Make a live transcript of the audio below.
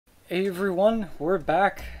Hey everyone, we're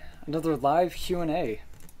back. Another live Q&A.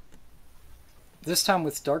 This time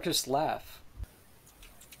with Darkest Laugh.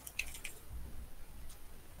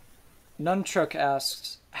 Nunchuck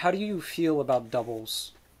asks, how do you feel about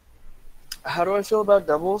doubles? How do I feel about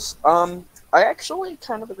doubles? I actually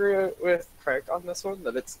kind of agree with Craig on this one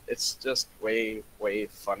that it's just way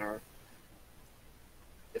funner.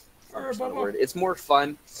 If funner's not a word, it's more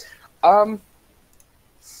fun. Um,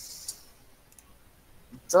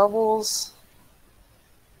 Doubles,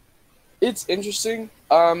 it's interesting.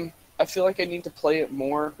 I feel like I need to play it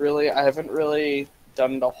more. Really, I haven't really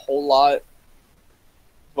done it a whole lot,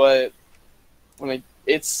 but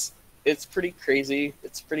it's pretty crazy.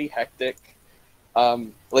 It's pretty hectic.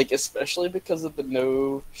 Like especially because of the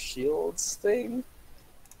no shields thing.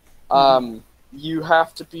 You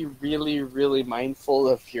have to be really mindful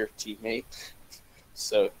of your teammate,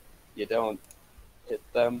 so you don't hit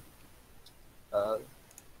them.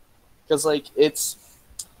 Because like it's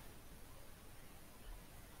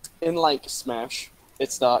in like Smash,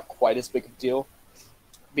 it's not quite as big a deal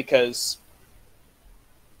because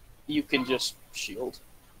you can just shield.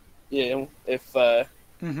 You know, if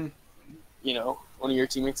Mm-hmm. one of your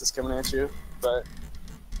teammates is coming at you, but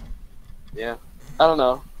yeah, I don't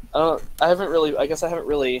know. I don't. I haven't really. I guess I haven't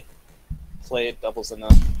really played doubles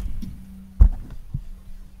enough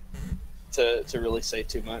to really say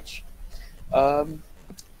too much. Um,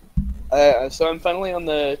 so I'm finally on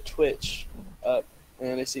the Twitch,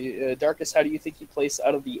 and I see Darkest. How do you think you place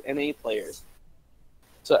out of the NA players?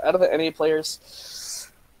 So out of the NA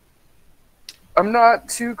players, I'm not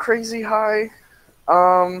too crazy high.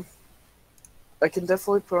 Um, I can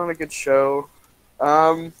definitely put on a good show.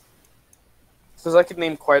 Because I could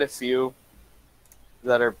name quite a few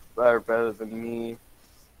that are better than me,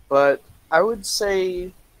 but I would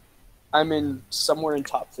say I'm in somewhere in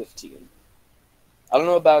top 15. I don't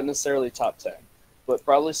know about necessarily top 10, but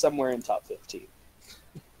probably somewhere in top 15.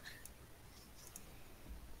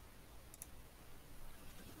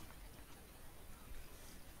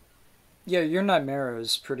 Yeah, your Nightmare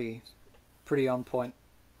is pretty on point.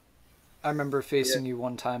 I remember Yeah. facing you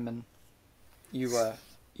one time and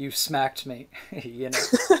you smacked me, you know.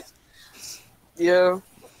 Yeah.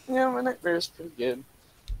 Yeah, my nightmare is pretty good.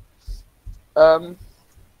 Um,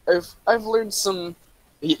 I've learned some.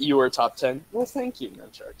 You were top 10. Well, thank you,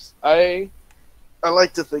 Nunchucks. I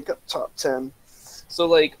like to think up top 10. So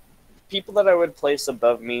like, people that I would place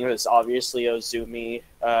above me was obviously Ozumi,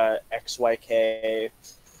 XYK.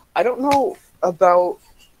 I don't know about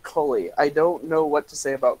Cully. I don't know what to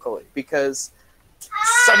say about Cully because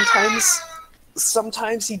sometimes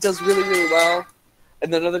sometimes he does really well,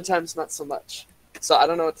 and then other times not so much. So I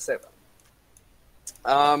don't know what to say about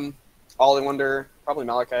him. Ollie Wonder, probably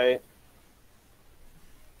Malachite.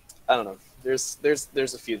 I don't know. There's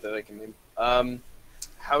a few that I can name.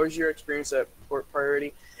 How was your experience at Port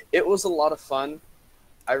Priority? It was a lot of fun.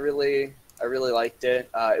 I really liked it.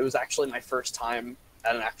 It was actually my first time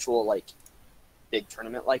at an actual like big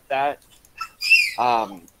tournament like that.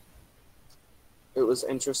 Um, it was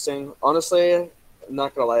interesting. Honestly, I'm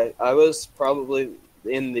not gonna lie, I was probably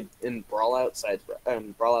in Brawlout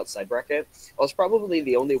side bracket. I was probably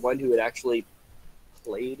the only one who had actually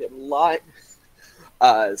played a lot.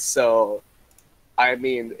 So I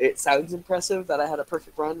mean, it sounds impressive that I had a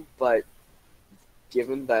perfect run, but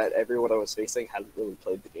given that everyone I was facing hadn't really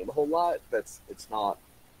played the game a whole lot, it's not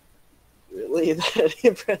really that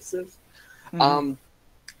impressive. Mm-hmm. Um,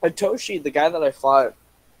 Toshi, the guy that I fought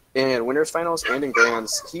in winners finals and in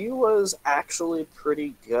grands, he was actually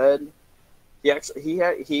pretty good.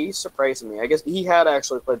 He surprised me. I guess he had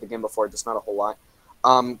actually played the game before, just not a whole lot.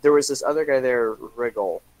 There was this other guy there,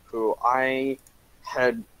 Wriggle, who I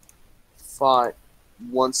had fought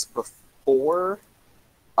once before,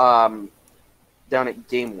 um, down at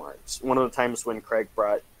GameWorks. One of the times when Craig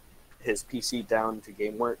brought his PC down to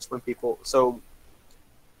GameWorks when people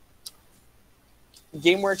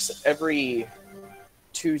GameWorks every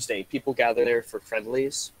Tuesday, people gather there for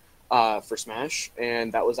friendlies, for Smash,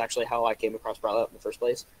 and that was actually how I came across Brawlout in the first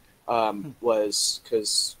place. Was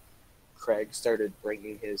because Craig started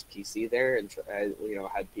bringing his PC there, and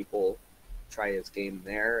had people try his game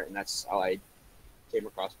there, and that's how I came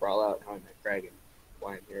across Brawlout and how I met Craig and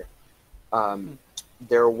why I'm here. Um,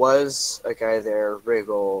 there was a guy there,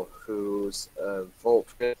 Wriggle, who's a Volt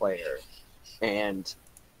player, and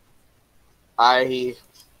I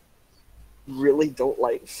really don't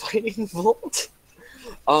like fighting Volt.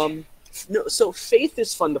 No, so Faith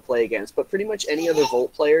is fun to play against, but pretty much any other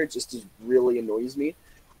Volt player just really annoys me.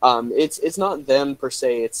 It's not them per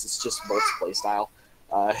se; it's just Volt's playstyle.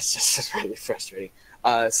 It's just really frustrating.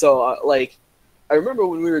 Like I remember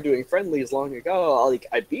when we were doing friendlies long ago, like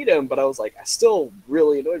I beat him, but I was like, I still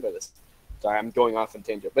really annoyed by this. Sorry, I'm going off on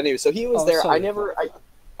tangent. But anyway, so he was there.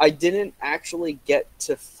 I didn't actually get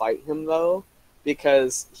to fight him though,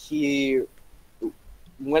 because he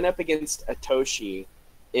went up against Atoshi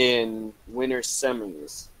in winter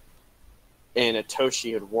semis, and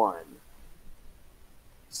Atoshi had won.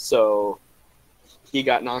 So he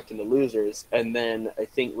got knocked into losers, and then I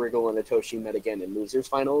think Wriggle and Atoshi met again in losers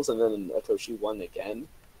finals, and then Atoshi won again.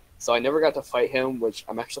 So I never got to fight him, which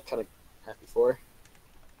I'm actually kind of happy for.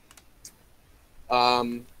 How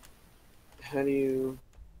do you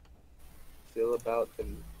feel about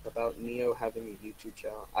Neo having a YouTube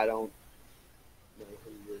channel? I don't know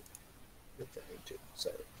who you're referring to,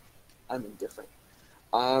 so I'm indifferent.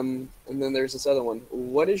 And then there's this other one.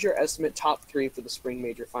 What is your estimate top 3 for the spring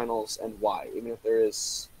major finals and why? Even if there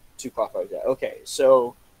is 2 qualifiers yet. Okay,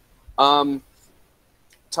 so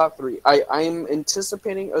top 3. I'm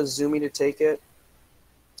anticipating Azumi to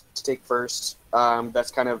take first.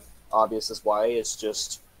 That's kind of obvious as why. It's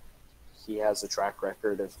just he has a track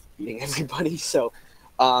record of beating everybody. So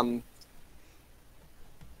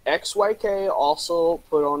XYK also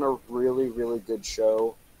put on a really, really good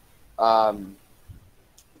show.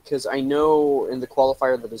 Because I know in the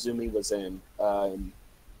qualifier that Azumi was in,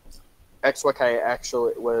 XYK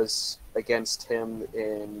actually was against him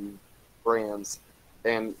in brands,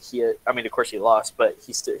 and of course he lost, but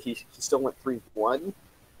he still went 3-1,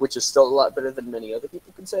 which is still a lot better than many other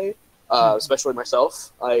people can say, especially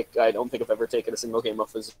myself. I don't think I've ever taken a single game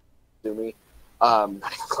off Azumi. Not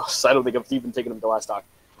even close. I don't think I've even taken him to last talk.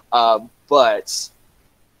 But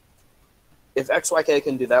if XYK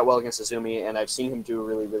can do that well against Azumi, and I've seen him do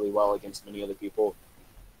really, really well against many other people,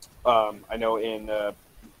 I know in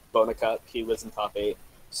Bona Cup he was in top 8,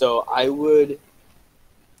 so I would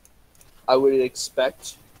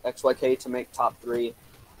expect XYK to make top 3.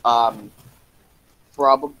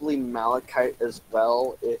 Probably Malachite as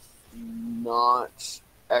well, if not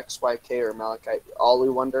XYK or Malachite. Ollie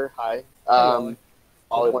Wonder, hi. Ollie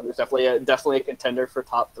Wonder is definitely a contender for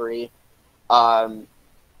top 3.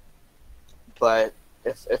 But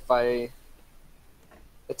if I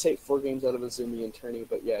take 4 games out of Azumi and tourney,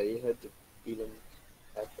 but yeah, you had to beat him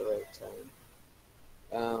at the right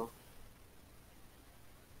time.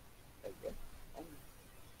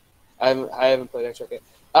 I haven't played XRK.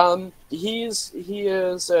 He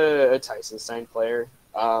is a Tyson Stein player.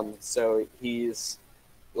 So he's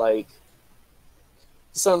like,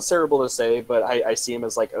 it sounds terrible to say, but I see him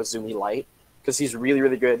as like Azumi light, because he's really,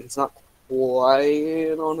 really good. He's not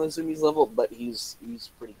quite on Azumi's level, but he's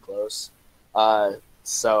pretty close.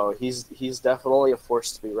 So he's definitely a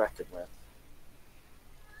force to be reckoned with.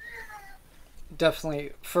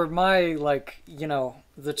 Definitely. For my,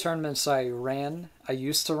 the tournaments I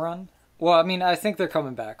used to run. Well, I mean, I think they're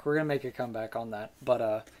coming back. We're going to make a comeback on that.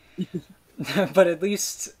 But but at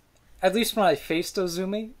least when I faced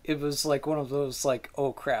Ozumi, it was like one of those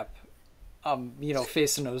oh crap,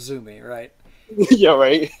 facing Ozumi, right? Yeah,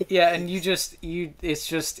 right. Yeah, and it's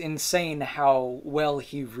just insane how well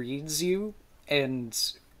he reads you and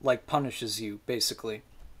punishes you, basically.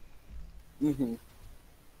 Mm-hmm.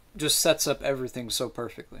 Just sets up everything so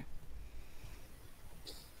perfectly.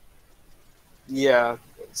 Yeah.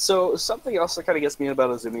 So something else that kind of gets me about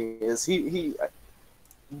Azumi is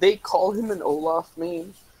they call him an Olaf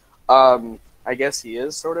main. I guess he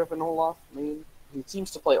is sort of an Olaf main. He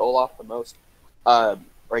seems to play Olaf the most. Or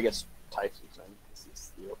I guess Tyson, because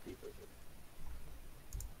he's the OP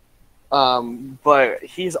version. But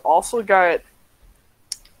he's also got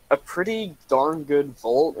a pretty darn good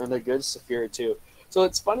Volt and a good Saphira too. So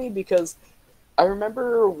it's funny because I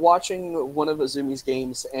remember watching one of Azumi's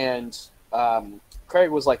games, and Craig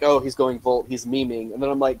was like, oh, he's going Volt, he's memeing. And then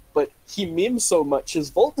I'm like, but he memes so much, his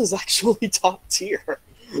Volt is actually top tier.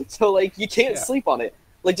 So, you can't sleep on it.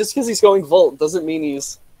 Just because he's going Volt doesn't mean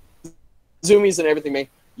he's Zoomies and everything, man.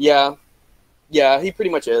 Yeah, he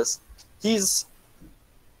pretty much is.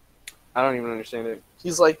 I don't even understand it.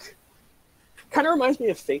 He's kind of reminds me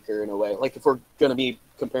of Faker in a way. If we're going to be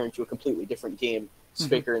comparing to a completely different game,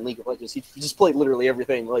 Faker in League of Legends, he just played literally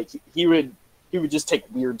everything. He would just take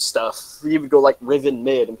weird stuff. He would go Riven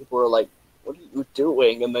mid, and people were like, what are you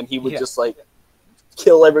doing? And then he would just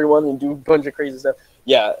kill everyone and do a bunch of crazy stuff.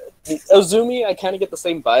 Yeah, Azumi, I kind of get the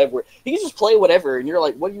same vibe where he can just play whatever, and you're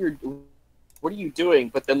like, what are you doing?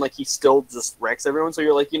 But then he still just wrecks everyone. So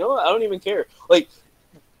you're like, you know what? I don't even care.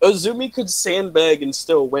 Azumi could sandbag and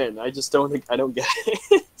still win. I just don't get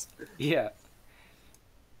it. Yeah.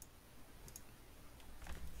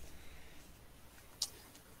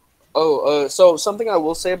 Oh, so something I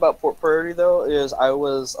will say about Port Prairie though is I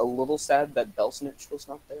was a little sad that Belsnitch was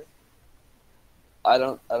not there. I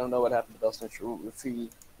don't know what happened to Belsnitch, or if he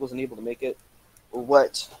wasn't able to make it or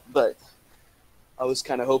what, but I was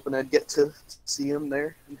kind of hoping I'd get to see him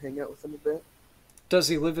there and hang out with him a bit. Does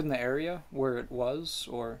he live in the area where it was,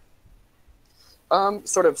 or?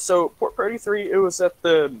 Sort of. So Port Prairie 3, it was at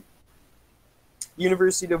the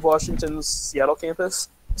University of Washington's Seattle campus.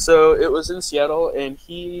 So it was in Seattle, and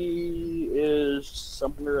he is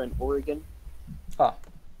somewhere in Oregon. Ah.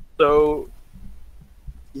 So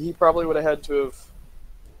he probably would have had to have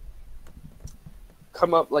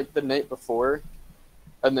come up like the night before,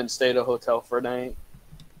 and then stay at a hotel for a night,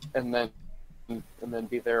 and then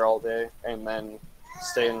be there all day, and then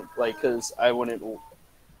stay in like because I wouldn't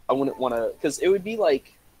want to because it would be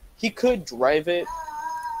like he could drive it,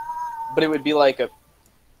 but it would be like a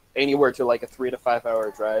anywhere to like a 3 to 5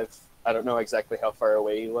 hour drive. I don't know exactly how far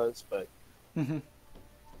away he was, but Mm-hmm.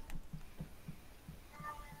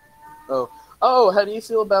 oh, how do you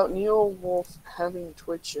feel about Neo Wolf having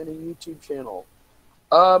Twitch and a YouTube channel?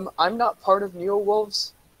 I'm not part of Neo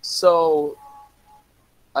Wolves, so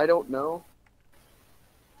I don't know.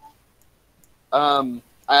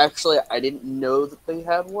 I didn't know that they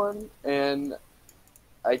had one, and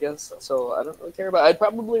I guess so. I don't really care about. I'd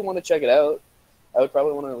probably want to check it out. I would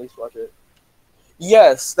probably want to at least watch it.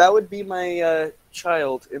 Yes, that would be my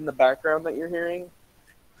child in the background that you're hearing,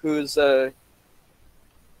 who's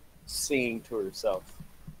singing to herself.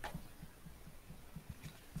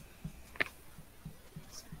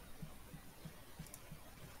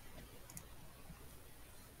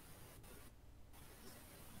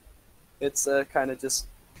 It's kind of just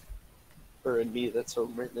her and me that's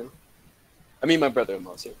home right now. I mean, my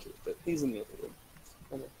brother-in-law's here too, but he's in the other room.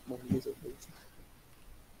 I know, more music, please.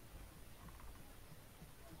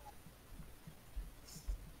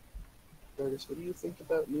 Curtis, what do you think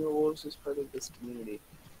about Neo Wolves as part of this community?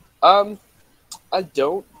 Um, I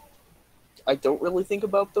don't. I don't really think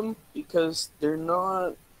about them because they're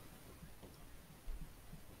not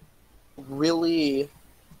really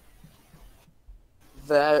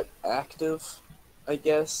that active, I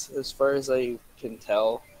guess, as far as I can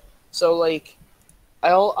tell. So like,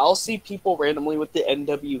 I'll see people randomly with the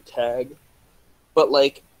NW tag, but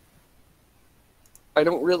like, I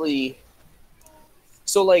don't really.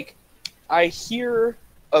 So like, I hear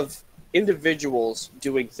of individuals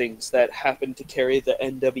doing things that happen to carry the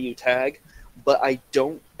NW tag, but I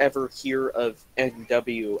don't ever hear of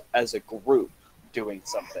NW as a group doing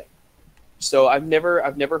something. So I've never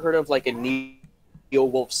heard of like a Neo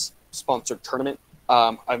Wolves sponsored tournament.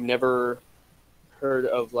 I've never heard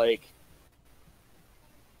of like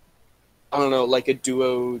I don't know like a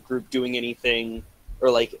duo group doing anything or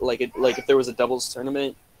like if there was a doubles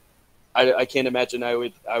tournament. I can't imagine I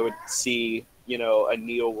would see a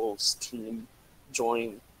Neo Wolves team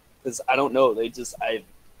join because I don't know they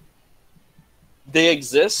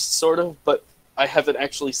exist sort of, but I haven't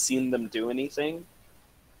actually seen them do anything,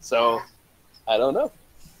 so I don't know.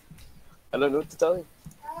 I don't know what to tell you.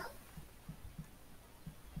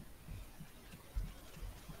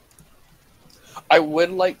 I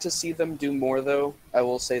would like to see them do more though. I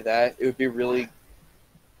will say that it would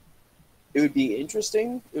be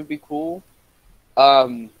interesting. It would be cool.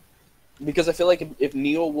 Um, because I feel like if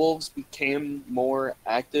Neo Wolves became more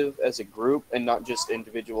active as a group and not just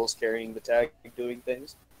individuals carrying the tag doing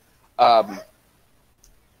things, um,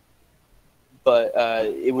 but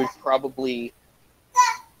it would probably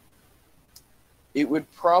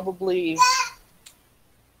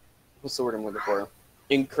what's the word I'm looking for?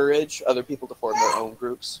 Encourage other people to form their own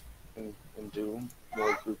groups and do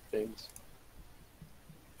more group things.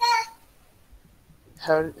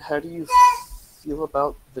 How do you feel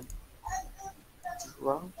about the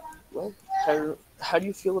drop? What? How do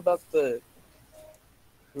you feel about the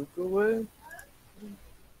Hugawa?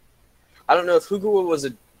 I don't know if Hugawa was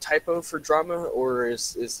a typo for drama or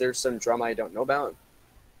is there some drama I don't know about?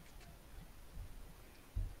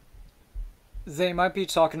 They might be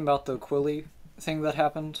talking about the Quilly thing that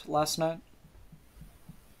happened last night.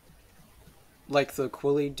 Like the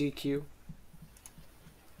Quilly DQ.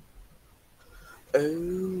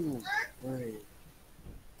 Oh, right.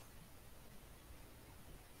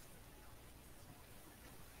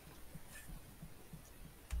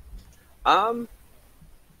 Um,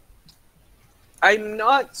 I'm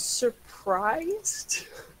not surprised.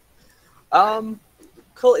 Um,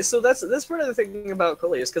 so that's part of the thing about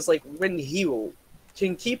Cully is because like when he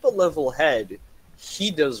can keep a level head,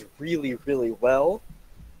 he does really really well.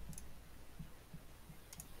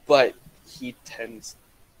 But he tends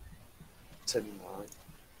to not.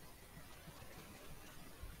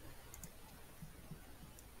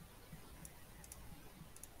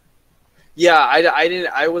 Yeah, I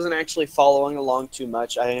didn't. I wasn't actually following along too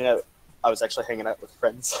much. I was actually hanging out with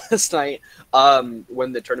friends last night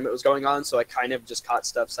when the tournament was going on, so I kind of just caught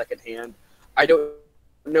stuff secondhand. I don't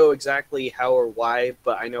know exactly how or why,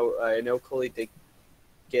 but I know Coley did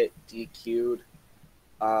get DQ'd.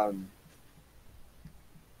 Um,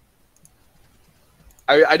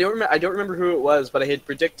 I don't remember who it was, but I had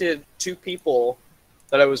predicted two people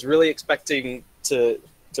that I was really expecting to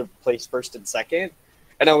place first and second,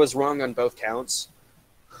 and I was wrong on both counts.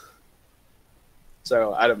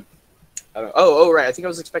 So I don't. Oh, right. I think I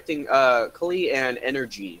was expecting Cully and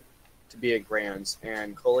Energy to be at Grands,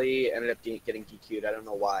 and Cully ended up getting DQ'd. I don't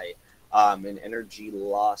know why. And Energy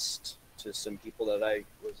lost to some people that I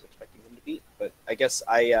was expecting them to beat. But I guess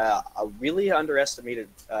I really underestimated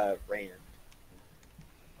Rand.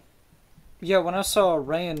 Yeah, when I saw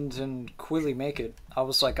Rand and Quilly make it, I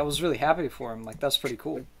was really happy for him. Like, that's pretty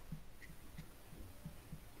cool.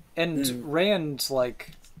 And Rand,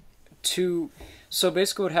 like, two. So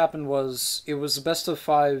basically, what happened was it was the best of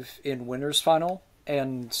five in winners final,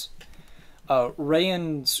 and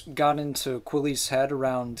Rand got into Quilly's head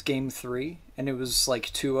around game three, and it was like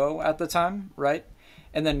 2-0 at the time, right?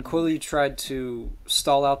 And then Quilly tried to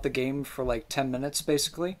stall out the game for like 10 minutes,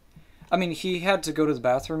 basically. I mean, he had to go to the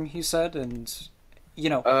bathroom, he said, and, you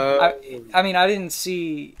know, I mean, I didn't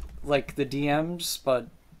see, like, the DMs, but,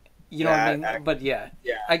 you know what I mean? But yeah.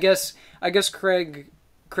 I guess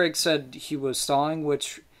Craig said he was stalling,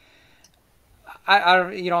 which I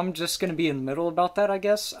don't, you know, I'm just gonna be in the middle about that. I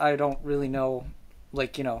guess I don't really know,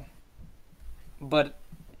 like, you know, but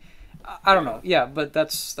I don't know. Yeah, but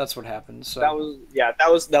that's what happened. So that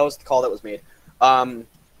was the call that was made.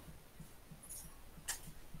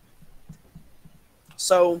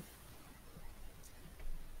 So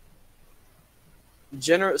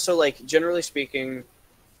generally speaking,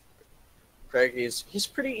 Craig he's a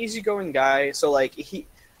pretty easygoing guy. So like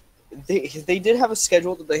they did have a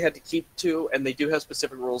schedule that they had to keep to, and they do have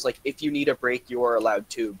specific rules. Like if you need a break, you are allowed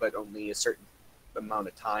to, but only a certain amount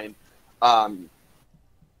of time.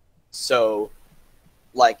 So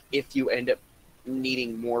like if you end up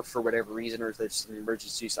needing more for whatever reason, or if there's an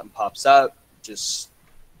emergency, something pops up, just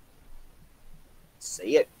say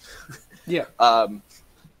it. Yeah.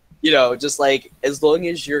 You know, just like as long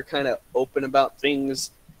as you're kind of open about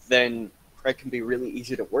things, then Craig can be really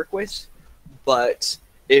easy to work with. But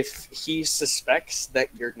if he suspects that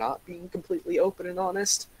you're not being completely open and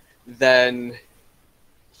honest, then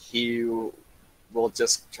he will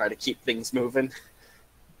just try to keep things moving.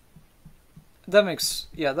 That makes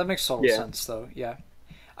total sense though. Yeah.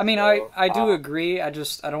 I mean, I do agree. I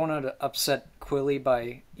don't want to upset Quilly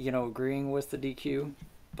by, you know, agreeing with the DQ,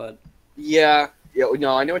 but yeah,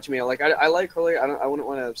 no, I know what you mean. Like I like Quilly. I wouldn't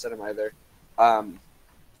want to upset him either.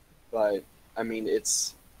 But I mean,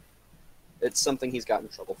 it's something he's gotten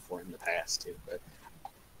in trouble for in the past too. But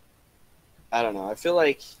I don't know. I feel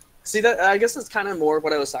like that. I guess that's kind of more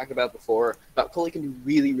what I was talking about before. About Quilly can do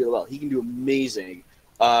really, really well. He can do amazing.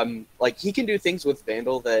 Like he can do things with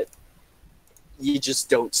Vandal that you just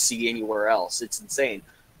don't see anywhere else. It's insane.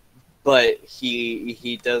 But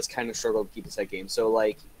he does kind of struggle to keep his head game. So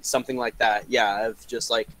like something like that, yeah. Of just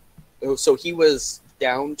like, so he was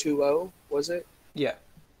down 2-0, was it? Yeah.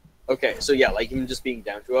 Okay, so yeah, like him just being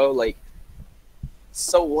down 2-0, like,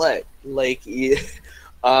 so what? Like, he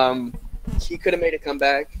could have made a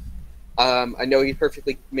comeback. I know he's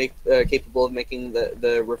perfectly capable of making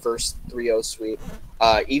the reverse 3-0 sweep.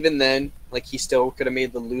 Even then, like, he still could have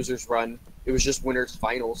made the losers run. It was just winners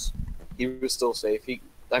finals. He was still safe.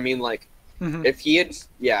 If he had,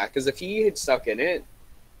 because if he had stuck in it,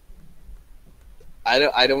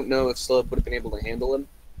 I don't know if Slope would have been able to handle him.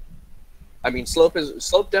 I mean, Slope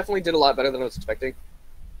definitely did a lot better than I was expecting.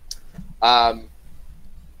 But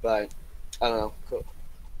I don't know. Cool.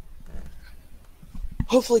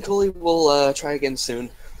 Hopefully, Coley will try again soon.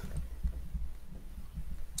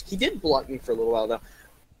 He did block me for a little while though.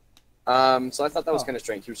 So I thought that was kind of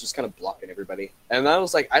strange. He was just kind of blocking everybody, and I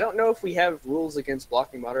was like, I don't know if we have rules against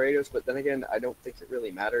blocking moderators, but then again, I don't think it really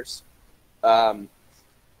matters.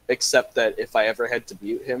 Except that if I ever had to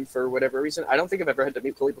mute him for whatever reason, I don't think I've ever had to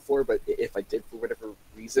mute Coley before, but if I did for whatever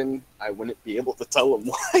reason, I wouldn't be able to tell him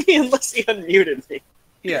why unless he unmuted me.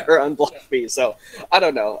 Yeah. Or unblocked me. So I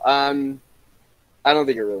don't know. I don't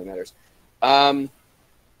think it really matters.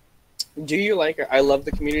 Do you like it? I love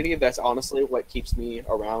the community. That's honestly what keeps me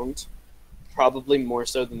around. Probably more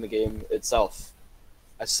so than the game itself.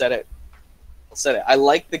 I said it. I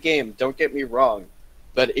like the game. Don't get me wrong.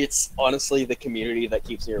 But it's honestly the community that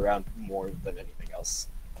keeps me around more than anything else.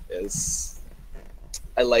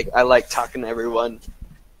 I like talking to everyone.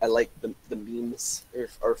 I like the memes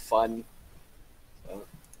are fun.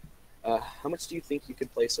 How much do you think you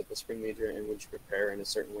could place at the spring major, and would you prepare in a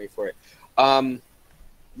certain way for it?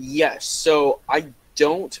 Yes. So I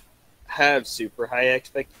don't have super high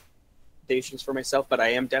expectations for myself, but I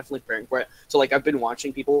am definitely preparing for it. So like I've been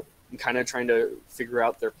watching people and kind of trying to figure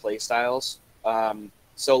out their play styles.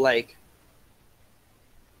 So like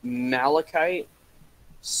Malachite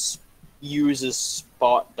uses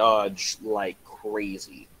spot dodge like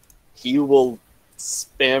crazy. He will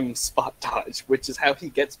spam spot dodge, which is how he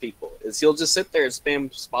gets people. Is he'll just sit there and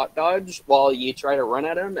spam spot dodge while you try to run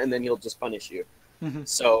at him, and then he'll just punish you. Mm-hmm.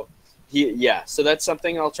 So so that's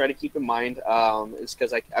something I'll try to keep in mind. Is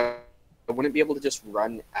because I wouldn't be able to just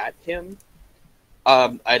run at him.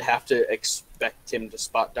 I'd have to expect him to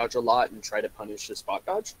spot dodge a lot and try to punish his spot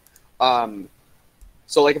dodge.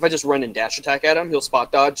 So like if I just run and dash attack at him, he'll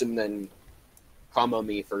spot dodge and then combo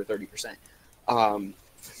me for 30%.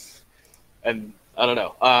 And I don't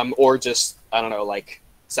know. Or just, I don't know, like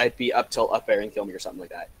side B up tilt up air and kill me or something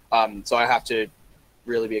like that. So I have to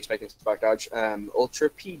really be expecting spot dodge. Ultra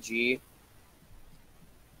PG,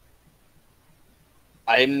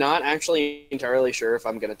 I'm not actually entirely sure if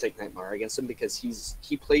I'm going to take Nightmare against him because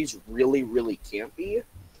he plays really, really campy.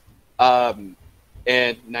 And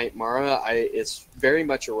Nightmara is very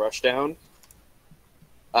much a rushdown.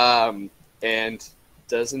 And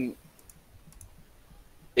doesn't...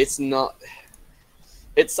 It's not...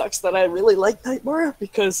 It sucks that I really like Nightmara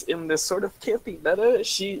because in this sort of campy meta,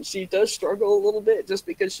 she does struggle a little bit just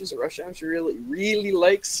because she's a rushdown. She really, really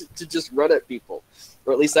likes to just run at people.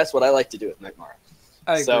 Or at least that's what I like to do with Nightmara.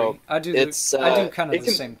 I agree. So I do kind of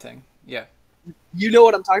the same thing. Yeah. You know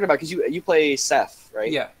what I'm talking about because you play Seth,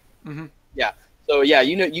 right? Yeah. Mm-hmm. Yeah. So yeah,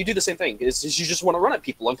 you do the same thing. It's just, you just want to run at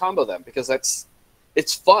people and combo them because it's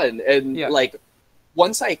fun. And like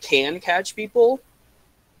once I can catch people,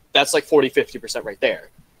 that's like 40-50% right there.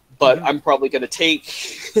 But I'm probably going to take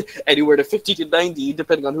anywhere to 50 to 90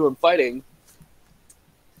 depending on who I'm fighting.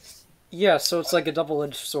 Yeah, so it's like a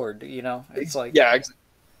double-edged sword, you know? It's like... Yeah, exactly.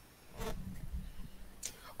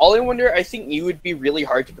 All I wonder, I think you would be really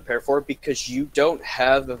hard to prepare for because you don't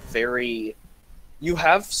have you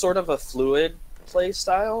have sort of a fluid play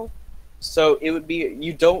style. So it would be,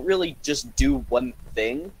 you don't really just do one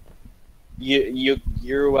thing. You're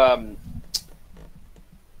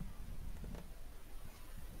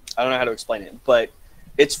I don't know how to explain it, but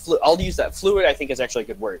it's I'll use that. Fluid, I think, is actually a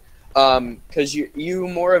good word. Because you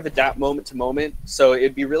more of adapt moment to moment, so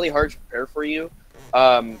it'd be really hard to prepare for you.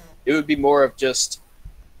 It would be more of just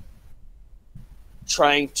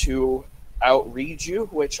trying to outread you,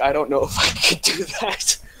 which I don't know if I could do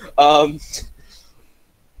that.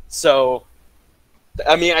 So,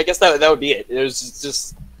 I mean, I guess that would be it. It was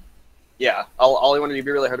just, yeah. All I wanted to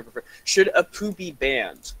be really hard to prepare. Should Apu be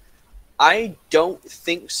banned? I don't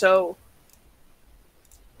think so.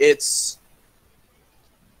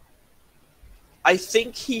 I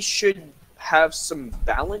think he should have some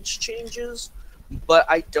balance changes, but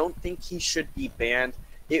I don't think he should be banned.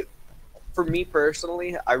 For me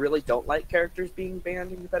personally, I really don't like characters being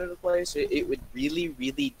banned in competitive play, so it would really,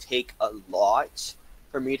 really take a lot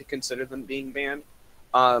for me to consider them being banned.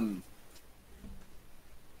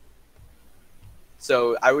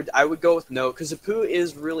 So I would go with no, because Apu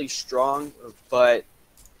is really strong, but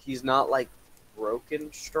he's not like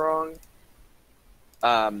broken strong.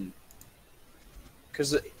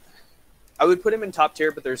 Because I would put him in top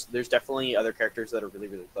tier, but there's definitely other characters that are really,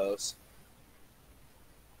 really close.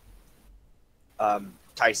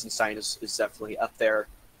 Tyson Stein is definitely up there.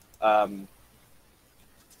 I'd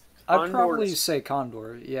probably say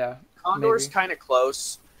Condor, yeah. Condor's kind of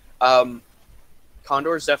close.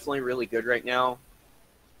 Condor's definitely really good right now.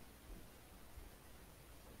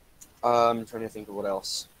 I'm trying to think of what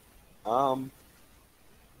else. I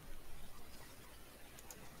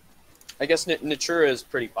guess Natura is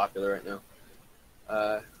pretty popular right now.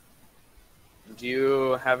 Do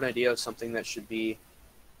you have an idea of something that should be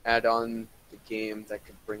add on the game that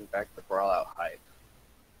could bring back the Brawlout hype?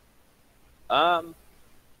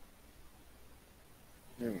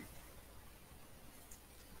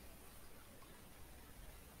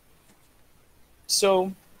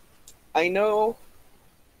 So, I know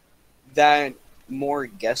that more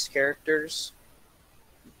guest characters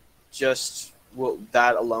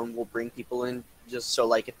that alone will bring people in. Just so,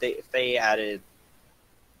 like, if they added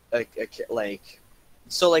like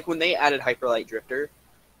when they added Hyperlight Drifter,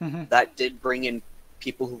 that did bring in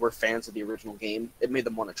people who were fans of the original game. It made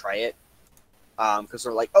them want to try it because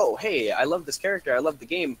they're like, oh, hey, I love this character, I love the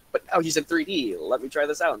game, but now he's in 3D. Let me try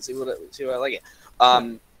this out and see what I like it.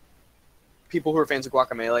 People who are fans of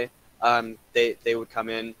Guacamelee, they would come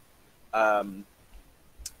in.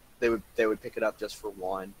 They would pick it up just for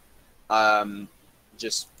one.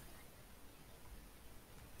 just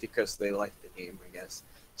because they like the game, I guess.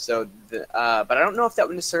 So, but I don't know if that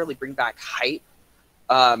would necessarily bring back hype.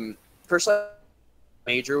 Personally,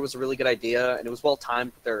 Major was a really good idea, and it was well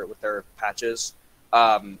timed with their patches.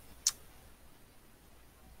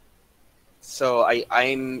 So I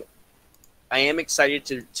am excited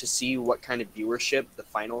to see what kind of viewership the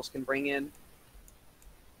finals can bring in.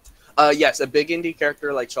 Yes, a big indie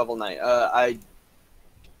character like Shovel Knight.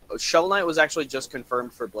 Shovel Knight was actually just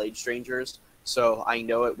confirmed for Blade Strangers, so I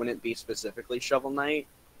know it wouldn't be specifically Shovel Knight.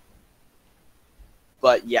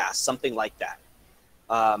 But yeah, something like that.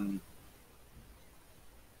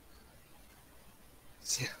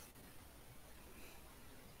 Yeah.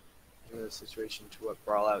 The situation to what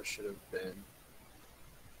Brawlout should have been.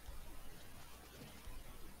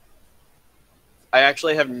 I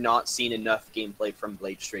actually have not seen enough gameplay from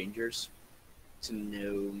Blade Strangers to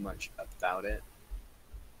know much about it.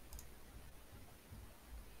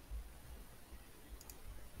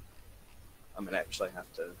 I'm gonna actually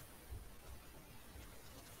have to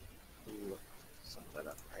look some of that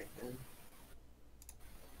up right now.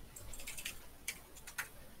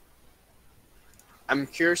 I'm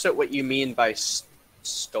curious at what you mean by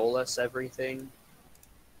stole us everything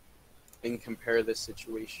and compare this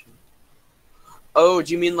situation. Oh,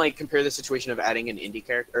 do you mean like compare the situation of adding an indie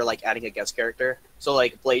character or like adding a guest character? So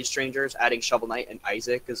like Blade Strangers adding Shovel Knight and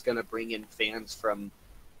Isaac is gonna bring in fans from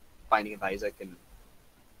Binding of Isaac and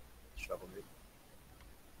Shovel Knight.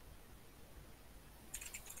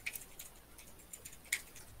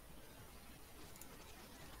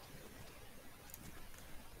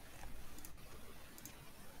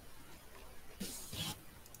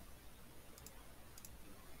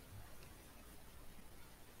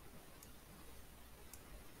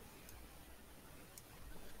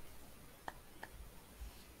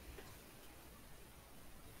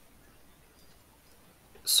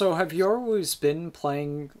 So have you always been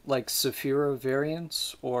playing like Saphira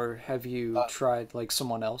variants, or have you tried like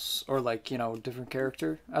someone else, or like, different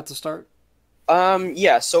character at the start?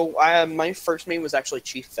 Yeah. So my first main was actually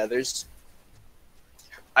Chief Feathers.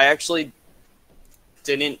 I actually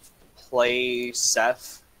didn't play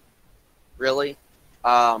Seth really.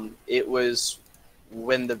 It was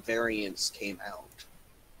when the variants came out.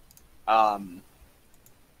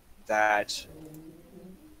 That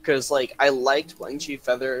because like I liked playing Chief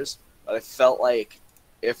Feathers, but I felt like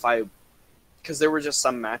because there were just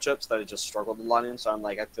some matchups that I just struggled a lot in, so I'm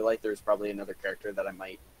like I feel like there's probably another character that I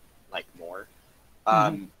might like more.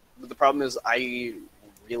 But the problem is I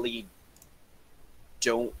really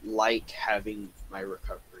don't like having my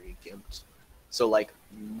recovery gimped. So like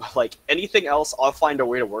anything else, I'll find a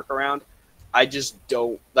way to work around. I just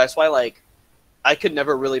don't. That's why like I could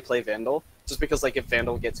never really play Vandal, just because like if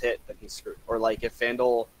Vandal gets hit, then he's screwed. Or like if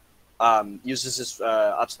Vandal uses his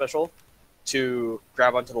up special to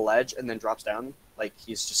grab onto the ledge and then drops down, like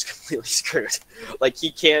he's just completely screwed. Like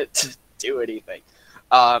he can't do anything,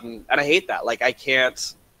 and I hate that. Like I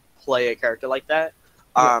can't play a character like that.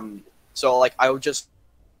 So like I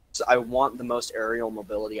want the most aerial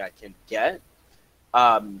mobility I can get.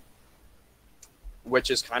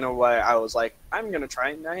 Which is kind of why I was like, I'm going to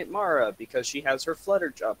try Knight Mara because she has her flutter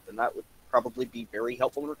jump, and that would probably be very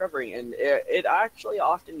helpful in recovering. And it actually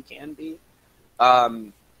often can be.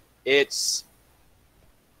 It's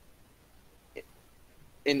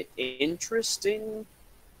an interesting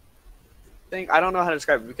thing. I don't know how to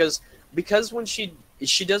describe it because when she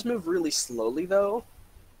does move really slowly though,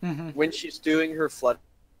 when she's doing her flutter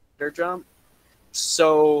jump,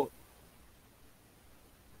 so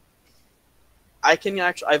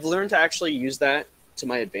I've learned to actually use that to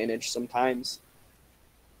my advantage sometimes,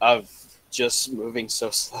 of just moving so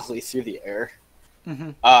slowly through the air.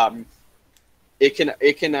 It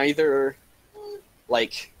can either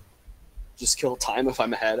like just kill time if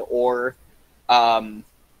I'm ahead, or I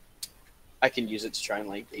can use it to try and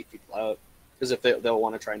like bait people out, because if they'll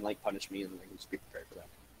want to try and like punish me, and I can just be prepared for that.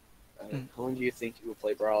 How long do you think you will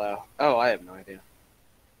play Brawlout? Oh, I have no idea.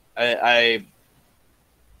 I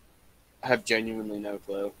have genuinely no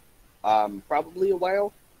clue. Probably a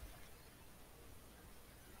while.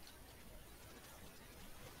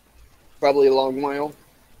 Probably a long while,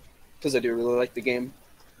 because I do really like the game.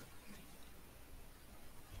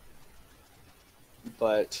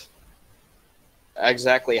 But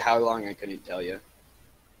exactly how long, I couldn't tell you.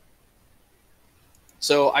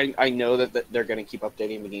 So I know that they're going to keep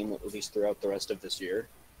updating the game at least throughout the rest of this year.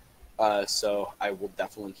 So I will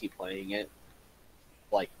definitely keep playing it,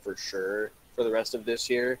 like for sure, for the rest of this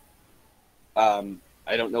year. I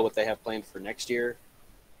don't know what they have planned for next year.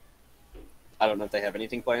 I don't know if they have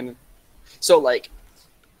anything planned. So like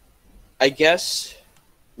I guess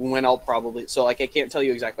when I'll probably so like I can't tell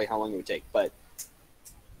you exactly how long it would take, but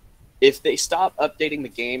if they stop updating the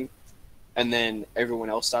game and then everyone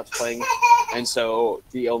else stops playing, and so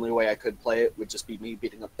the only way I could play it would just be me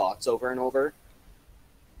beating up bots over and over,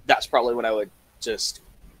 that's probably when I would just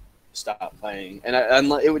stop playing. And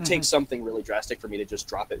it would take something really drastic for me to just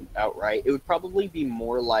drop it outright. It would probably be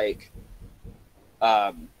more like,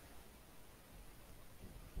 it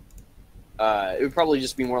would probably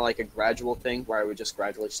just be more like a gradual thing where I would just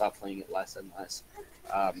gradually stop playing it less and less.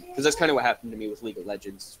 Because that's kind of what happened to me with League of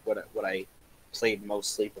Legends. What I played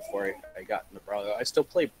mostly before I got into Brawlout. I still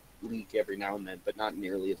play League every now and then, but not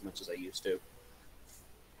nearly as much as I used to.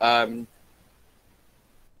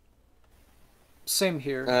 Same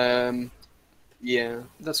here. Yeah.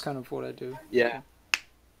 That's kind of what I do. Yeah.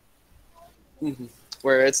 Mm-hmm.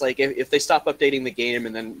 Where it's like if they stop updating the game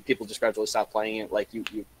and then people just gradually stop playing it, like you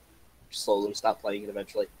slowly stop playing it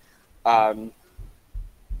eventually.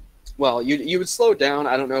 Well, you would slow down.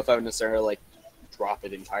 I don't know if I would necessarily like drop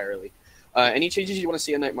it entirely. Any changes you want to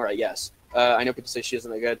see in Nightmare? Yes. I know people say she isn't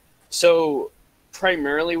that good. So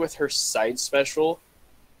primarily with her side special,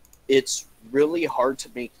 it's really hard to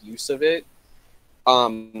make use of it.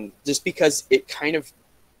 Just because it kind of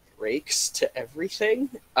breaks to everything.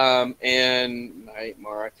 And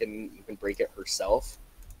Nightmare can even break it herself.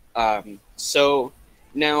 So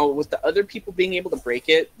now with the other people being able to break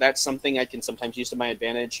it, that's something I can sometimes use to my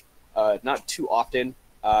advantage. Not too often.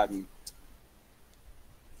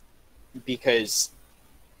 Because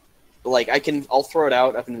like I'll throw it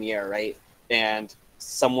out up in the air, right? And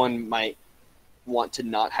someone might want to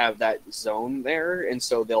not have that zone there, and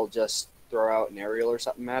so they'll just throw out an aerial or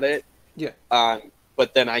something at it. Yeah.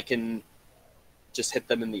 But then I can just hit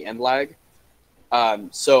them in the end lag.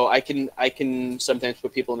 So I can sometimes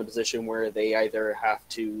put people in a position where they either have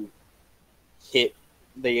to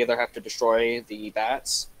destroy the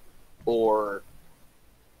bats, or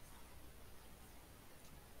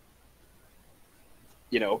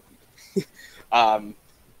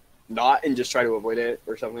not, and just try to avoid it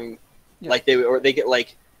or something. Yeah. Like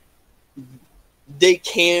they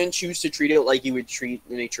can choose to treat it like you would treat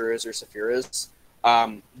Naturas or Sephiras,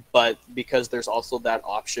 but because there's also that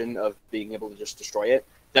option of being able to just destroy it,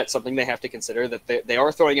 that's something they have to consider, that they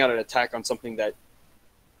are throwing out an attack on something that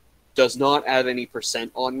does not add any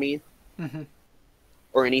 % on me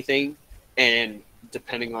or anything, and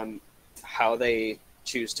depending on how they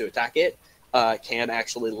choose to attack it, can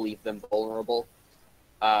actually leave them vulnerable.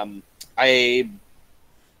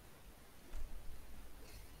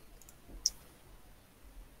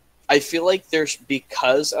 I feel like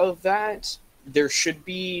because of that, there should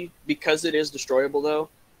be, because it is destroyable though,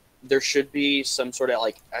 there should be some sort of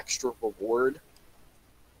like extra reward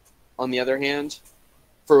on the other hand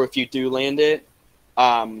for if you do land it.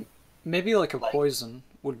 Maybe like a poison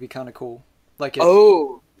would be kind of cool. Like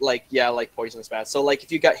poisonous bats. So like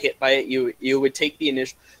if you got hit by it, you would take the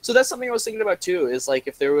initial. So that's something I was thinking about too, is like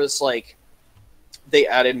if there was like they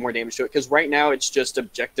added more damage to it, because right now it's just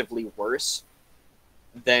objectively worse.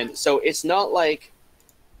 Then so it's not like,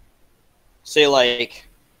 say like,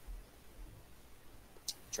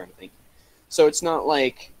 I'm trying to think. So it's not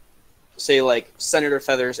like, say like Senator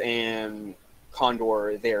Feathers and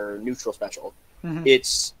Condor, they're neutral special.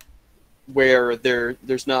 It's where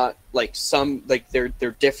there's not like some, like they're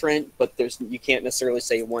different, but you can't necessarily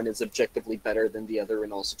say one is objectively better than the other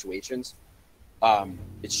in all situations.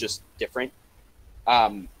 It's just different.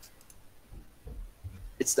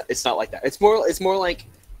 It's not like that. It's more like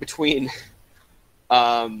between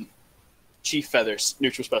Chief Feathers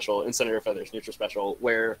neutral special and Senator Feathers neutral special,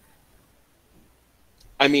 where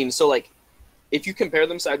I mean, so like if you compare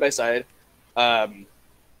them side by side,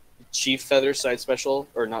 Chief Feather's side special,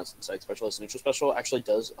 or not side special, it's neutral special, actually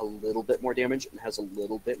does a little bit more damage and has a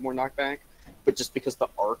little bit more knockback, but just because the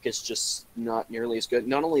arc is just not nearly as good.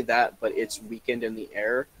 Not only that, but it's weakened in the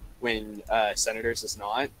air when Senator's is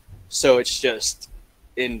not. So it's just,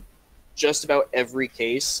 in just about every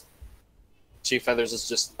case, Chief Feathers is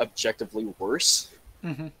just objectively worse.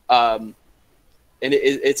 And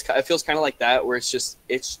it feels kind of like that, where it's just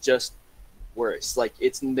worse. Like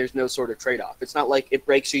there's no sort of trade-off. It's not like it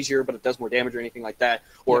breaks easier but it does more damage or anything like that,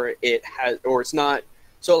 or it's not.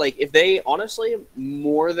 So like if they honestly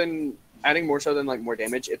adding more so than like more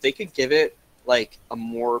damage, if they could give it like a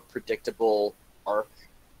more predictable arc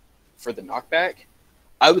for the knockback,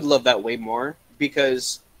 I would love that way more,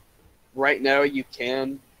 because right now you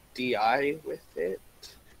can DI with it.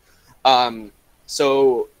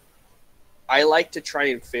 So I like to try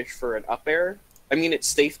and fish for an up air. I mean, it's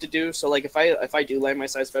safe to do. So like if I do land my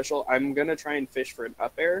side special, I'm gonna try and fish for an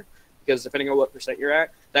up air, because depending on what percent you're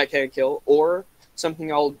at, that can kill. Or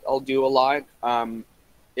something I'll do a lot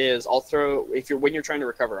is I'll throw, when you're trying to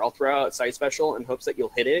recover, I'll throw out side special in hopes that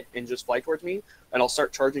you'll hit it and just fly towards me, and I'll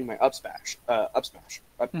start charging my up smash,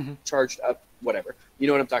 charged up, whatever. You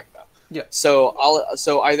know what I'm talking about. Yeah. So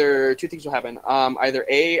either two things will happen. Either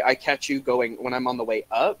A, I catch you going when I'm on the way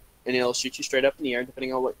up, and it'll shoot you straight up in the air,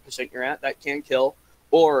 depending on what percent you're at. That can kill.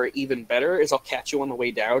 Or even better is I'll catch you on the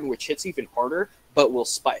way down, which hits even harder, but will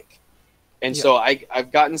spike. And so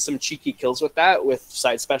I've gotten some cheeky kills with that, with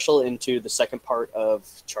side special into the second part of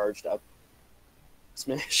charged up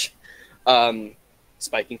smash,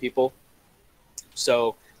 spiking people.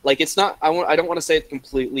 So like it's not, I don't want to say it's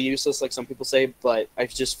completely useless like some people say, but I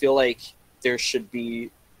just feel like there should be,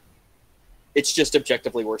 it's just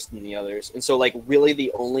objectively worse than the others. And so like really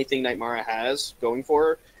the only thing Nightmara has going for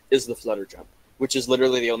her is the flutter jump, which is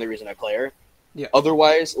literally the only reason I play her. Yeah.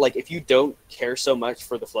 Otherwise, like if you don't care so much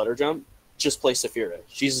for the flutter jump, just play Saphira.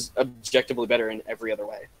 She's objectively better in every other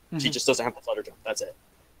way. She just doesn't have the flutter jump. That's it.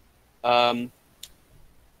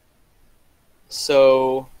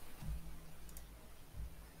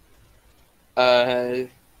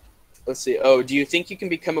 Let's see. Oh, do you think you can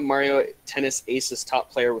become a Mario Tennis Aces top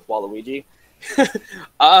player with Waluigi?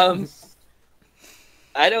 I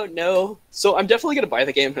don't know. So I'm definitely gonna buy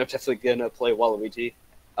the game, and I'm definitely gonna play Waluigi,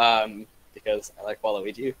 because I like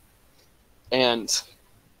Waluigi. And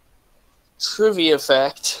trivia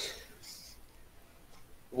fact: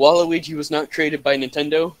 Waluigi was not created by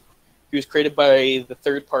Nintendo. He was created by the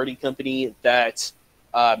third-party company that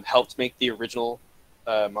helped make the original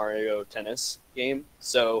Mario Tennis game.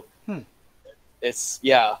 So it's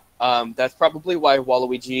that's probably why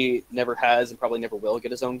Waluigi never has and probably never will get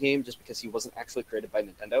his own game, just because he wasn't actually created by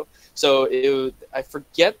Nintendo. So I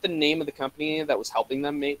forget the name of the company that was helping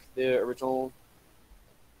them make the original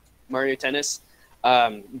Mario Tennis,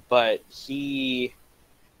 but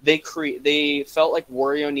they felt like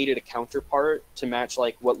Wario needed a counterpart to match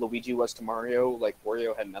like what Luigi was to Mario. Like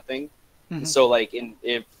Wario had nothing, so like in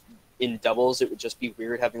doubles it would just be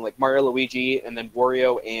weird having like Mario, Luigi, and then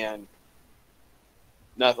Wario and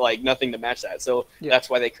nothing to match that. So that's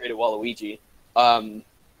why they created Waluigi.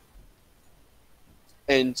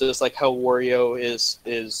 And just like how Wario has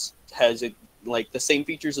like the same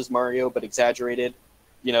features as Mario but exaggerated,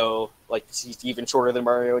 you know, like he's even shorter than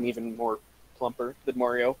Mario and even more plumper than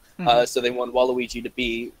Mario. So they want Waluigi to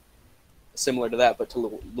be similar to that, but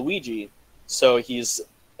to Luigi. So he's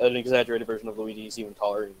an exaggerated version of Luigi. He's even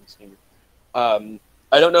taller and skinnier.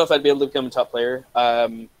 I don't know if I'd be able to become a top player,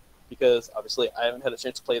 because obviously I haven't had a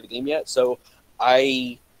chance to play the game yet. So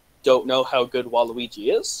I don't know how good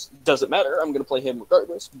Waluigi is. Doesn't matter. I'm going to play him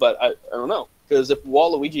regardless. But I don't know, because if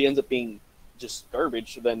Waluigi ends up being just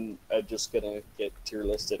garbage, then I'm just going to get tier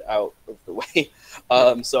listed out of the way.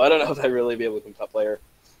 So I don't know if I'd really be able to become top player.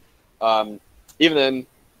 Even then,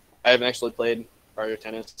 I haven't actually played Mario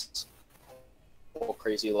Tennis a whole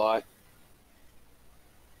crazy lot.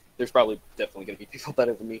 There's probably definitely going to be people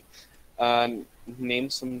better than me. Name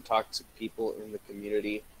some toxic people in the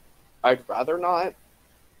community. I'd rather not.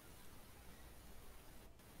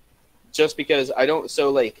 Just because I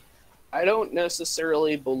don't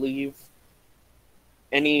necessarily believe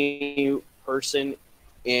any person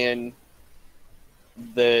in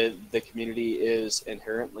the community is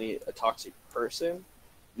inherently a toxic person.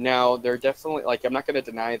 Now, they're definitely, like, I'm not going to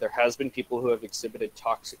deny there has been people who have exhibited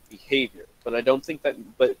toxic behavior, but I don't think that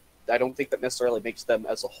necessarily makes them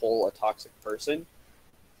as a whole a toxic person.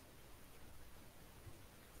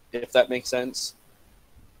 If that makes sense.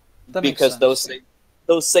 Because those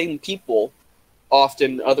same people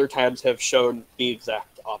often other times have shown the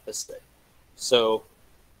exact opposite. So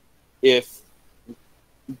if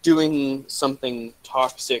doing something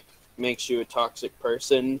toxic makes you a toxic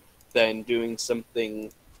person, then doing something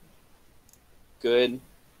good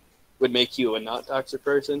would make you a not toxic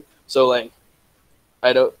person. So like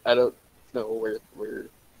I don't know where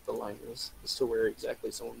the line is as to where exactly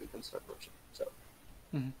someone becomes a toxic person. So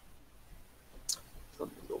I'm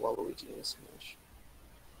gonna go Waluigi in Smash.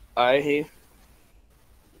 I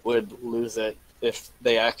would lose it if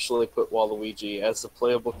they actually put Waluigi as a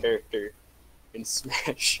playable character in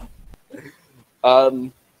Smash. I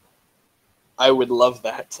would love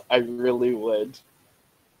that. I really would.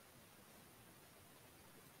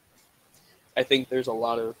 I think there's a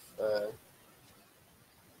lot of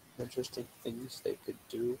interesting things they could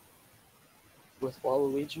do with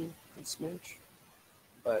Waluigi in Smash,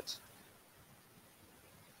 but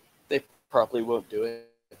they probably won't do it.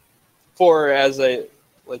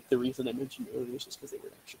 The reason I mentioned earlier is just because they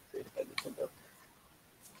were actually created by Nintendo.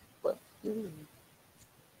 But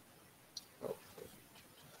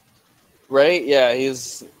Right? Yeah,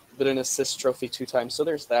 he's been an assist trophy 2 times, so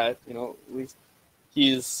there's that.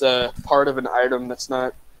 He's part of an item that's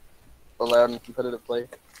not allowed in competitive play.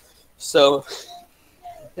 So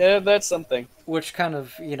yeah, that's something. Which kind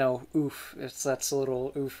of, oof. That's a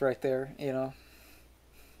little oof right there,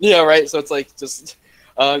 Yeah, right. So it's like just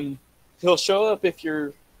um, he'll show up if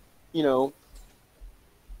you're, you know,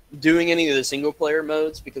 doing any of the single player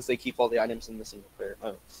modes because they keep all the items in the single player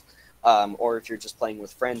mode. Or if you're just playing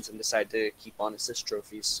with friends and decide to keep on assist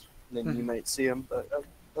trophies, then you might see him. But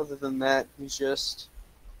other than that, he's just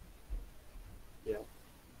yeah.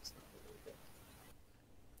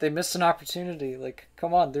 They missed an opportunity. Like,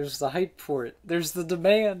 come on, there's the hype for it. There's the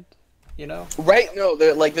demand, Right? No,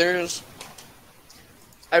 there's.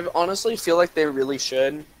 I honestly feel like they really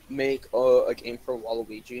should make a game for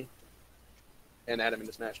Waluigi and add him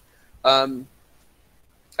into Smash.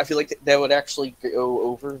 I feel like that would actually go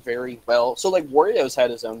over very well. So, like, Wario's had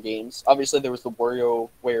his own games. Obviously, there was the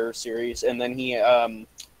WarioWare series, and then he,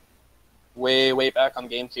 way back on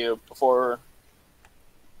GameCube, before...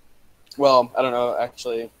 Well, I don't know,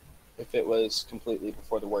 actually, if it was completely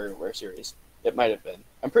before the WarioWare series. It might have been.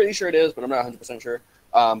 I'm pretty sure it is, but I'm not 100% sure.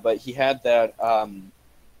 But he had that... I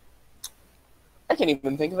can't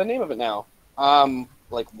even think of the name of it now.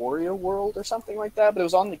 Like Wario World or something like that, but it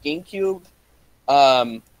was on the GameCube.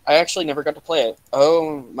 I actually never got to play it.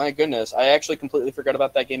 Oh my goodness, I actually completely forgot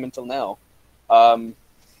about that game until now.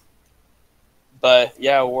 But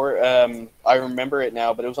yeah, I remember it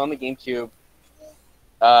now, but it was on the GameCube.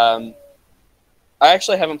 I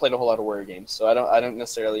actually haven't played a whole lot of Wario games, so I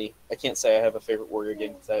can't say I have a favorite Wario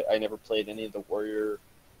game because I never played any of the WarioWare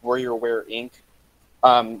Inc.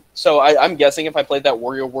 So I'm guessing if I played that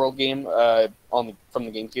Wario World game from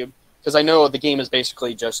the GameCube, because I know the game is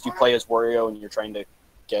basically just you play as Wario and you're trying to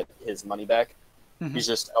get his money back. Mm-hmm. He's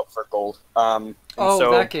just out for gold.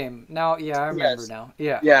 That game. Now, yeah, I remember now.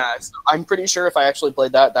 Yeah. Yeah, so I'm pretty sure if I actually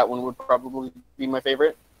played that one would probably be my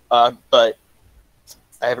favorite. But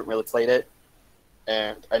I haven't really played it,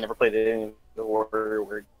 and I never played it in the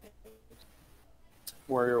WarioWare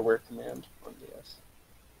Command on DS.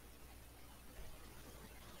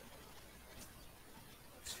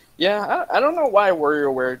 Yeah, I don't know why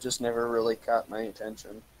WarioWare just never really caught my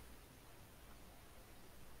attention.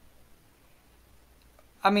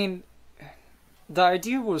 I mean, the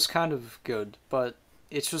idea was kind of good, but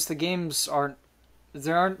it's just the games aren't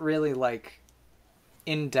really, like,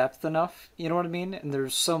 in-depth enough, you know what I mean? And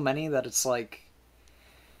there's so many that it's like,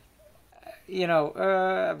 I mean,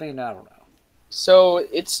 I don't know. So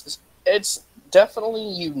it's definitely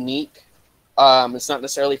unique. It's not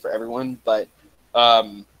necessarily for everyone, but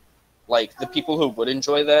like the people who would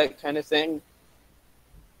enjoy that kind of thing,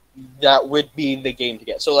 that would be the game to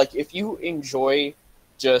get. So like if you enjoy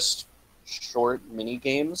just short mini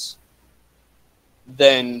games,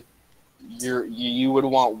 then you would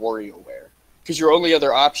want WarioWare, because your only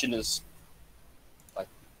other option is like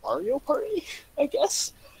Mario Party, I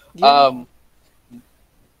guess. Yeah.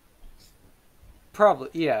 Probably,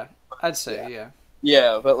 yeah. I'd say, yeah.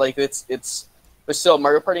 Yeah, but like but still,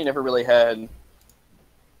 Mario Party never really had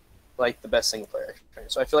like the best single player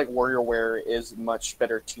experience. So I feel like WarioWare is much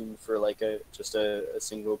better tuned for like just a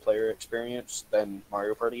single player experience than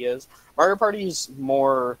Mario Party is. Mario Party is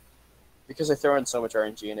more, because they throw in so much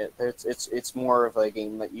RNG in it. It's more of a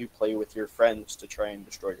game that you play with your friends to try and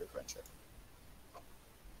destroy your friendship.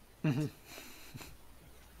 Mm-hmm.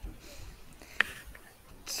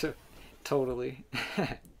 Totally.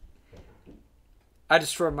 I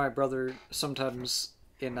destroy my brother sometimes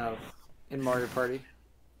in Mario Party,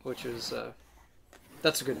 which is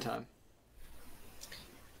that's a good time.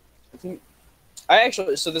 I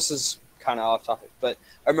actually, so this is kind of off topic, but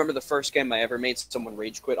I remember the first game I ever made someone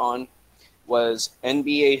rage quit on was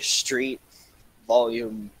NBA Street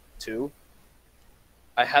Volume 2.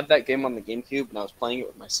 I had that game on the GameCube and I was playing it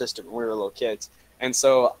with my sister when we were little kids. And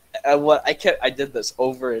so I did this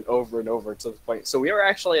over and over and over to the point. So we were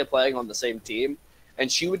actually playing on the same team,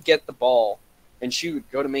 and she would get the ball and she would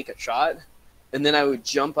go to make a shot, and then I would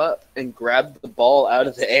jump up and grab the ball out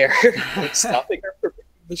of the air, like stopping her from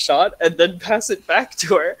making the shot, and then pass it back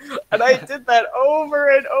to her. And I did that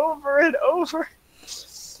over and over and over.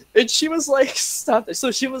 And she was like, stop it.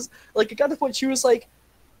 So she was like, it got to the point she's like,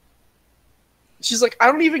 I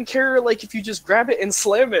don't even care, like, if you just grab it and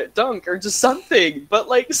slam it, dunk, or just something. But,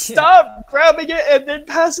 like, stop grabbing it and then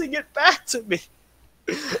passing it back to me.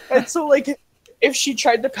 And so, like, if she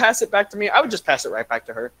tried to pass it back to me, I would just pass it right back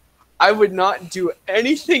to her. I would not do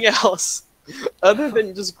anything else other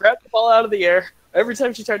than just grab the ball out of the air every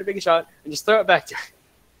time she tried to make a shot and just throw it back to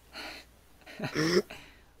her.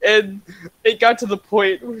 And it got to the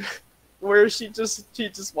point where she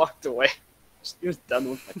just walked away. She was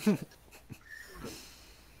done with my shit.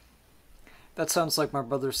 That sounds like my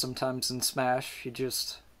brother sometimes in Smash. He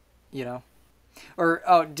just, you know, or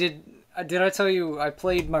oh, did I tell you I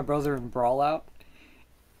played my brother in Brawlout,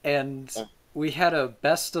 and we had a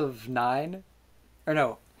best of 9, or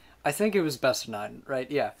no, I think it was best of 9,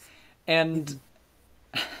 right? Yeah, and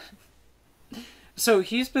so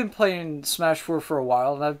he's been playing Smash 4 for a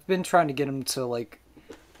while, and I've been trying to get him to like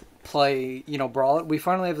play, Brawlout. We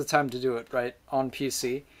finally have the time to do it, right, on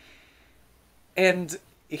PC, and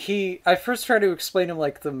I first tried to explain him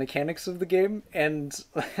like the mechanics of the game, and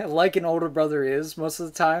like an older brother is most of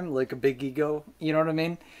the time, like a big ego, you know what I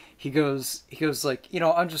mean? He goes like,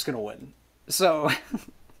 I'm just gonna win. So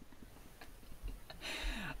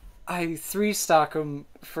I 3-stock him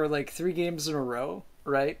for like 3 games in a row,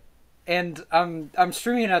 right? And I'm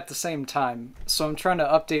streaming at the same time, so I'm trying to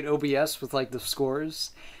update OBS with like the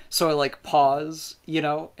scores. So I like pause,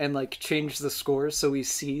 and like change the scores so he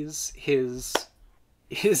sees his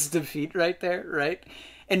defeat right there, right?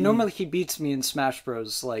 And normally he beats me in Smash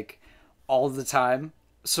Bros. Like all the time.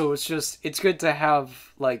 So it's good to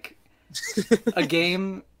have like a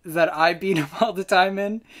game that I beat him all the time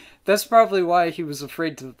in. That's probably why he was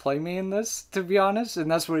afraid to play me in this, to be honest.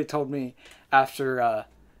 And that's what he told me after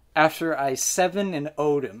I 7 and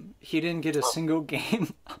 0'd him. He didn't get a single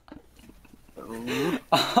game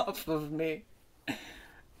off of me.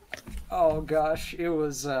 Oh gosh, it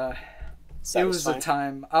was a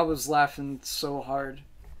time. I was laughing so hard.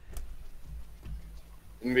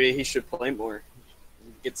 Maybe he should play more.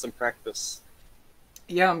 Get some practice.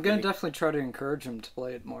 Yeah, I'm gonna definitely try to encourage him to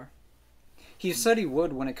play it more. He said he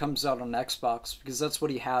would when it comes out on Xbox because that's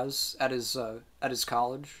what he has at his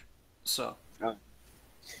college. So.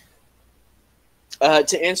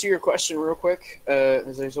 To answer your question real quick,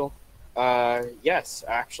 Azazel, yes,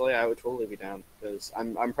 actually, I would totally be down because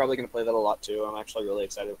I'm probably going to play that a lot too. I'm actually really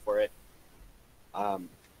excited for it. I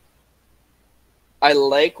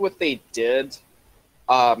like what they did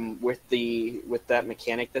with that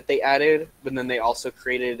mechanic that they added, but then they also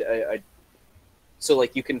created so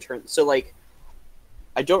like you can turn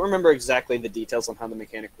I don't remember exactly the details on how the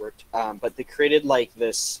mechanic worked, but they created like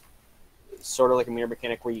this sort of like a mirror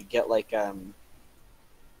mechanic where you get like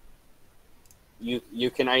you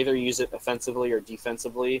can either use it offensively or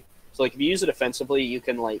defensively. So like if you use it offensively, you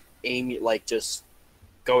can like aim like just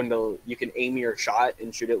you can aim your shot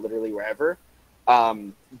and shoot it literally wherever.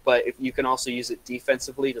 But if you can also use it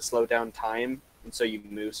defensively to slow down time, and so you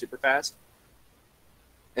move super fast.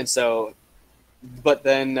 And so, but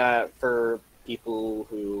then for people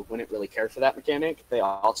who wouldn't really care for that mechanic, they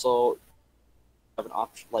also have an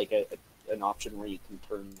option, like an option where you can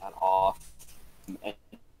turn that off and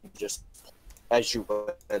just as you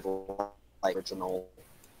would like original,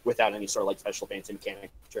 without any sort of like special fancy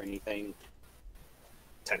mechanic or anything.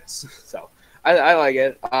 Tennis. So I like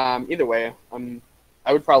it. Either way,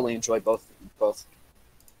 I would probably enjoy both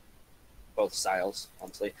styles,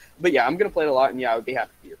 honestly. But yeah, I'm gonna play it a lot, and yeah, I would be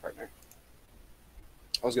happy to be your partner.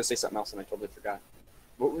 I was gonna say something else and I totally forgot.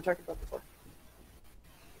 What were we talking about before?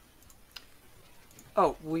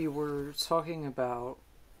 Oh, we were talking about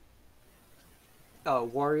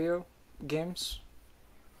Wario games.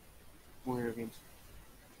 Wario games.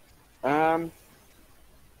 No,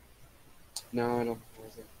 I don't. What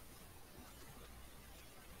was it?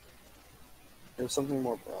 There was something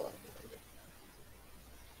more broad.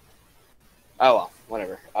 Oh well,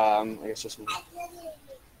 whatever. I guess just.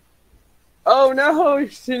 Oh no! You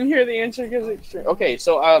didn't hear the answer because it's okay.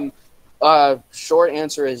 So short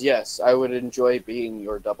answer is yes. I would enjoy being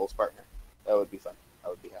your doubles partner. That would be fun. I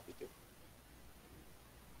would be happy to.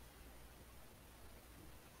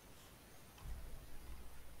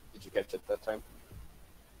 Did you catch it that time?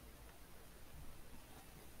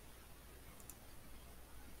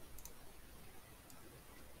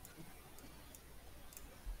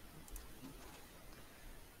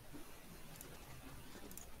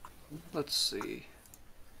 Let's see.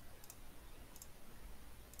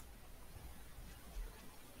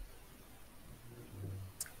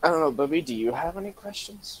 I don't know, Bubby. Do you have any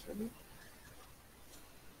questions for me?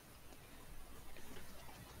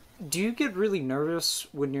 Do you get really nervous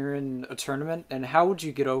when you're in a tournament, and how would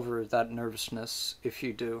you get over that nervousness if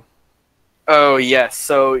you do? Oh yes,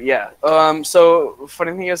 so yeah. So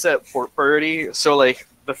funny thing is at Fort Purdy, so like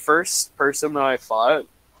the first person that I fought,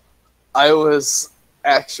 I was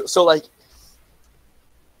actually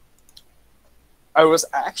I was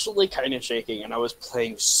actually kind of shaking, and I was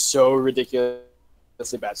playing so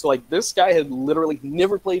ridiculously bad. So like this guy had literally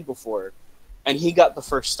never played before, and he got the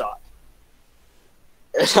first stock.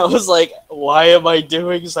 And I was like, why am I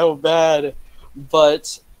doing so bad?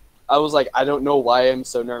 But I was like, I don't know why I'm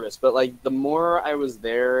so nervous. But like the more I was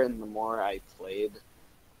there and the more I played,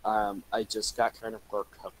 I just got kind of more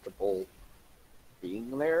comfortable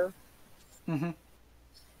being there. Hmm.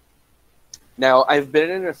 Now I've been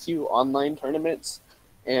in a few online tournaments,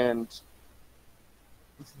 and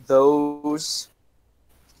those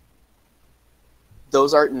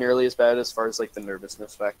those aren't nearly as bad as far as like the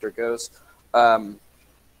nervousness factor goes. Um,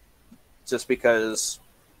 just because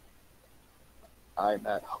I'm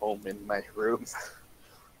at home in my room.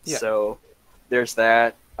 Yeah. So there's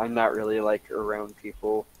that. I'm not really like around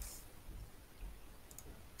people.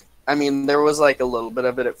 I mean, there was like a little bit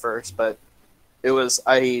of it at first, but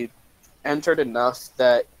I entered enough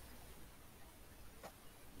that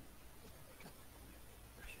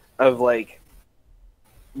of like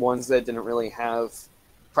ones that didn't really have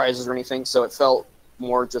prizes or anything, so it felt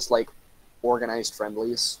more just like organized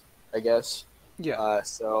friendlies, I guess. Yeah.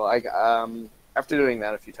 So I after doing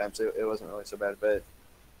that a few times, it wasn't really so bad. But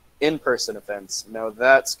in-person events, no,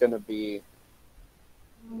 that's gonna be.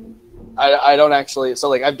 I don't actually. So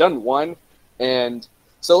like I've done one, and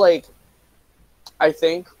so like I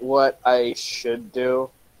think what I should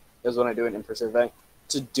do is when I do an in-person event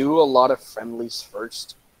to do a lot of friendlies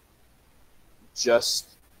first, just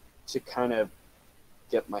to kind of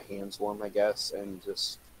get my hands warm, I guess, and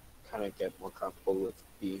just kind of get more comfortable with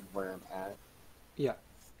being where I'm at. Yeah.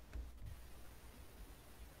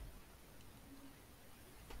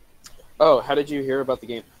 Oh, how did you hear about the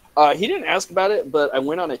game? He didn't ask about it, but I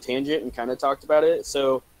went on a tangent and kind of talked about it.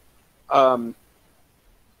 So, um,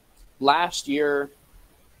 last year,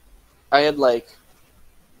 I had like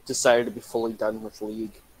decided to be fully done with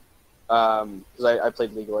League because I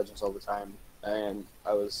played League of Legends all the time, and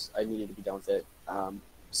I needed to be done with it.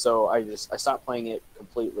 So I stopped playing it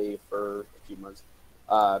completely for a few months,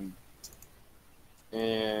 um,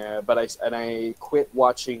 and I quit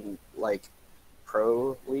watching like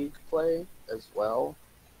Pro League play as well.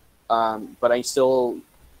 But I still,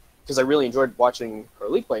 because I really enjoyed watching Pro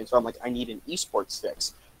League play, and so I'm like, I need an esports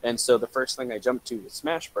fix. And so the first thing I jumped to was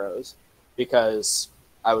Smash Bros. Because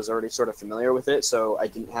I was already sort of familiar with it, so I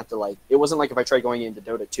didn't have to like. It wasn't like if I tried going into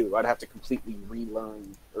Dota 2, I'd have to completely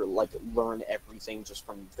relearn or like learn everything just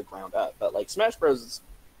from the ground up. But like Smash Bros. Is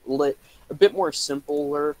a bit more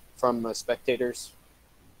simpler from a spectator's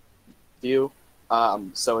view.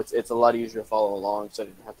 So it's a lot easier to follow along, so I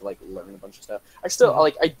didn't have to like learn a bunch of stuff. I still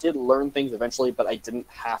like I did learn things eventually, but I didn't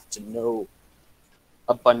have to know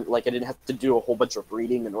a bunch. Like I didn't have to do a whole bunch of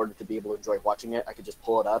reading in order to be able to enjoy watching it. I could just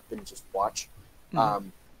pull it up and just watch.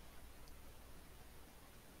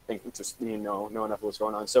 Think just know enough of what's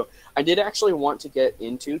going on. So I did actually want to get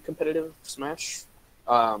into competitive Smash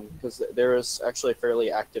because there is actually a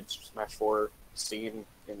fairly active Smash 4 scene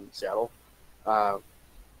in Seattle.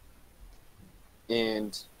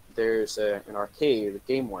 And there's an arcade,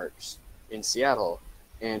 GameWorks, in Seattle,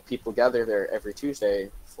 and people gather there every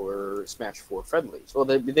Tuesday for Smash 4 friendlies. Well,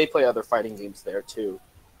 they play other fighting games there too.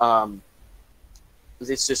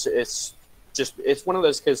 It's one of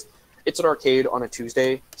those because it's an arcade on a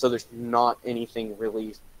Tuesday, so there's not anything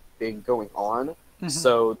really big going on.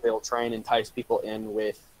 So they'll try and entice people in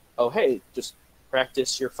with, oh hey, just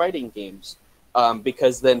practice your fighting games.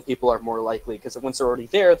 Because then people are more likely, because once they're already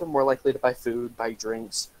there, they're more likely to buy food, buy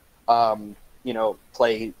drinks,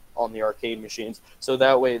 play on the arcade machines. So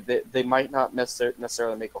that way they might not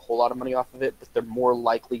necessarily make a whole lot of money off of it, but they're more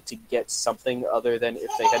likely to get something other than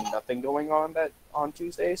if they had nothing going on on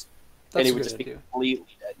Tuesdays. That's and it would just be completely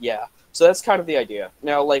dead. Yeah. So that's kind of the idea.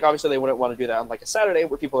 Now, like, obviously they wouldn't want to do that on like a Saturday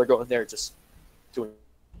where people are going there just to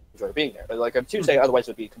enjoy being there. But like on Tuesday, otherwise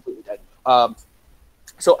it would be completely dead.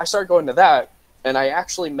 So I started going to that, and I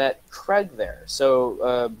actually met Craig there.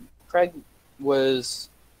 So Craig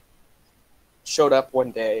showed up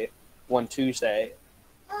one Tuesday,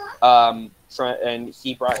 and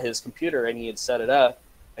he brought his computer and he had set it up,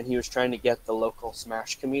 and he was trying to get the local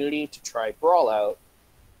Smash community to try Brawlout.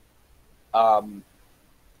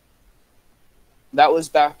 That was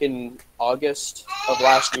back in August of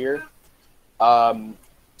last year.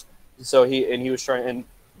 So he was trying, and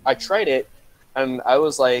I tried it, and I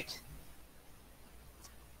was like,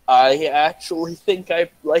 I actually think I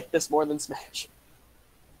like this more than Smash.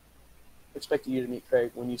 I expected you to meet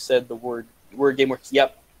Craig when you said the word GameWorks.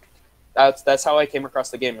 Yep, that's how I came across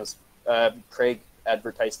the game. Was Craig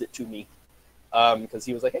advertised it to me because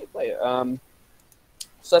he was like, "Hey, play it."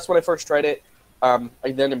 So that's when I first tried it. I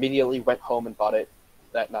then immediately went home and bought it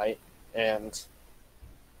that night, and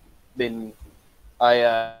then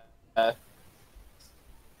I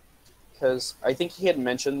because I think he had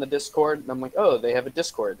mentioned the Discord, and I'm like, oh, they have a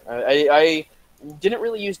Discord. I didn't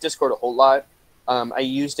really use Discord a whole lot. I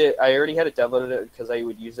used it. I already had it downloaded because I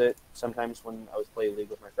would use it sometimes when I was playing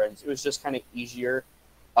League with my friends. It was just kind of easier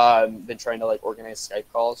than trying to like organize Skype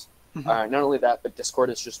calls. Not only that, but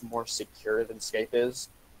Discord is just more secure than Skype is.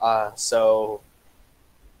 So,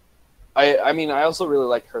 I mean, I also really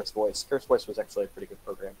like Curse Voice. Curse Voice was actually a pretty good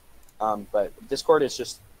program. But Discord is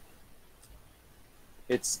just,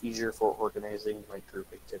 it's easier for organizing like group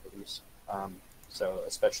activities. So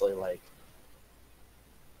especially like,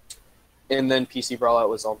 and then PC Brawlout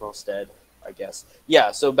was almost dead, I guess.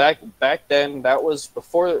 Yeah, so back then, that was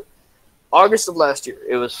before August of last year.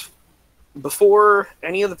 It was before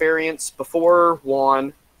any of the variants, before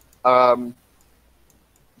Juan,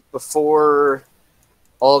 before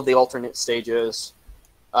all of the alternate stages.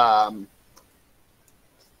 The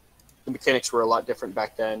mechanics were a lot different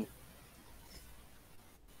back then.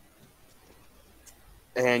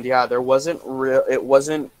 And yeah, it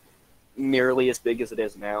wasn't nearly as big as it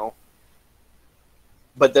is now.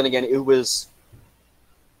 But then again, it was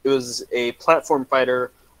a platform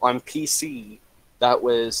fighter on PC that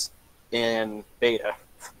was in beta.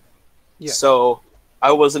 Yeah. So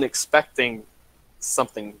I wasn't expecting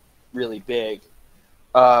something really big.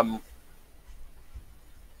 I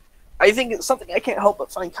think it's something I can't help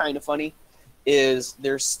but find kind of funny is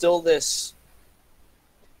there's still this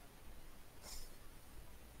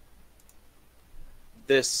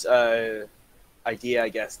idea, I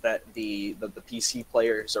guess, that the PC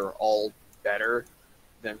players are all better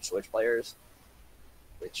than Switch players,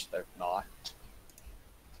 which they're not.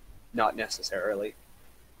 Not necessarily.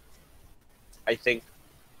 I think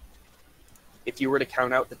if you were to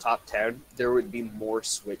count out the top 10, there would be more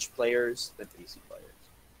Switch players than PC players.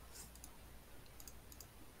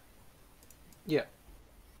 Yeah.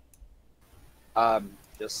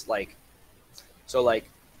 Just like, so like,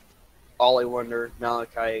 Ollie Wonder,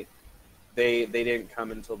 Malachite, they didn't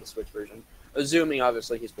come until the Switch version. Assuming,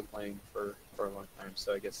 obviously, he's been playing for a long time,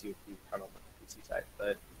 so I guess you count on the PC side.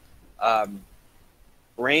 But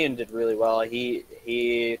Rain did really well. He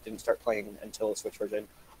didn't start playing until the Switch version.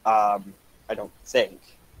 I don't think.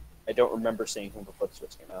 I don't remember seeing him before the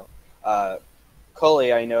Switch came out.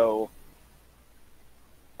 Cully, I know,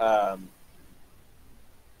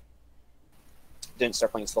 didn't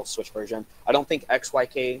start playing until the Switch version. I don't think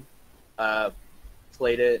XYK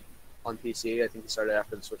played it on PC. I think he started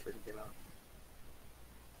after the Switch version came out.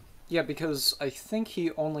 Yeah, because I think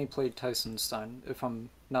he only played Tyson Stein, if I'm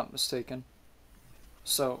not mistaken.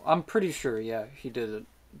 So I'm pretty sure, yeah, he did it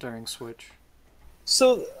during Switch.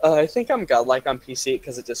 So I think I'm godlike on PC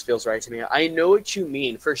because it just feels right to me. I know what you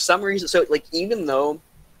mean. For some reason, so like even though,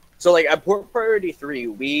 so like at Port Priority 3,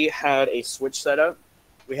 we had a Switch setup.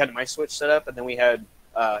 We had my Switch setup, and then we had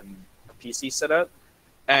a PC setup.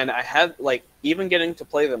 And I had, like, even getting to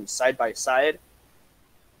play them side by side,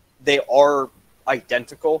 they are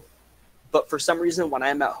identical. But for some reason, when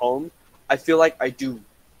I'm at home, I feel like I do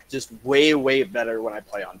just way, way better when I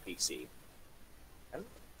play on PC.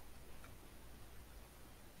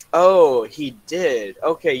 Oh, he did.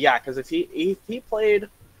 Okay, yeah, because if he played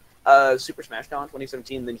Super Smash Bros. In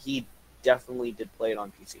 2017, then he definitely did play it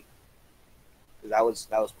on PC. That was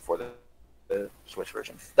before the Switch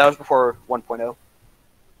version. That was before 1.0.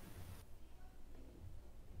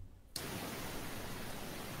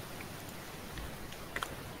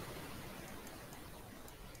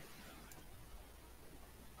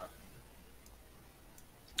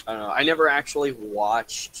 I don't know. I never actually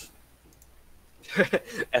watched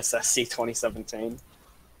SSC 2017.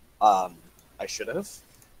 I should have.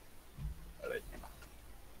 But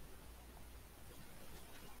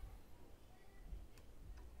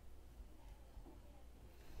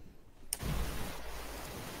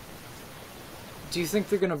Do you think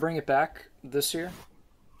they're going to bring it back this year?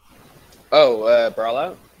 Oh,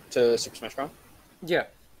 Brawlout to Super Smash Bros. Yeah.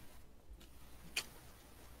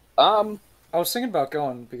 I was thinking about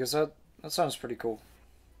going because that sounds pretty cool.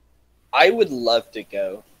 I would love to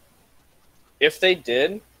go. If they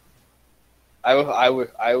did, I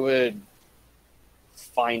would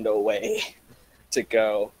find a way to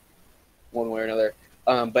go one way or another.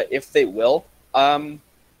 But if they will,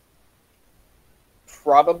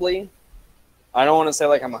 probably. I don't want to say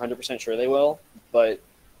like I'm 100% sure they will, but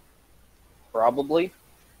probably.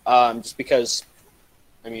 Just because,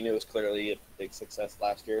 I mean, it was clearly a big success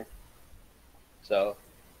last year. So,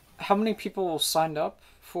 how many people signed up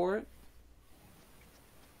for it?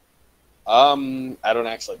 I don't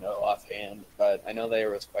actually know offhand, but I know there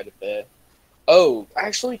was quite a bit. Oh,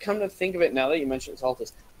 actually, come to think of it, now that you mentioned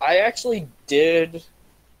Saltus, I actually did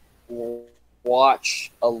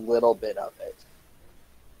watch a little bit of it.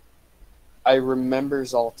 I remember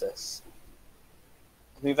Zaltis.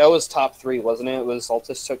 I think that was top 3, wasn't it? It was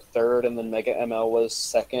Zaltis took 3rd, and then Mega ML was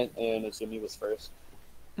 2nd, and Azumi was 1st.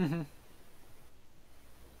 Mm-hmm.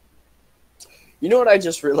 You know what I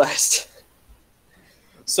just realized?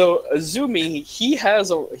 So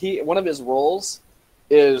Azumi, one of his roles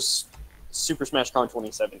is Super Smash Con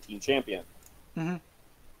 2017 champion. Mm-hmm.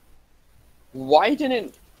 Why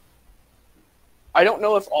didn't... I don't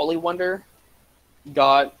know if Ollie Wonder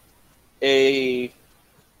got a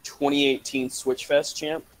 2018 Switch Fest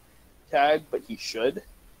champ tag, but he should.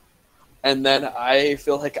 And then I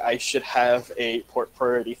feel like I should have a Port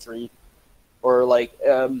Priority 3. Or like...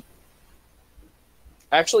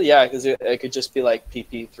 actually, yeah, because it could just be like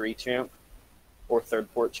PP3 champ or 3rd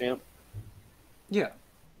port champ. Yeah.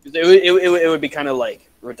 It would be kind of like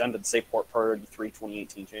redundant to say Port Priority 3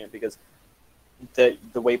 2018 champ, because the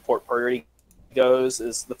way Port Priority goes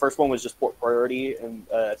is the first one was just Port Priority, and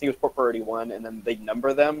I think it was Port Priority 1, and then they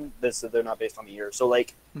number them. They're not based on the year. So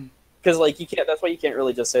like, because like you can't. That's why you can't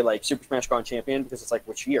really just say like Super Smash Con champion, because it's like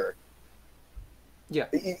which year. Yeah.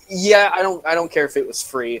 Yeah, I don't care if it was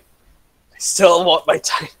free. I still want my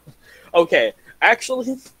title. Okay,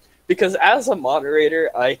 actually, because as a moderator,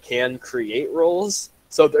 I can create roles.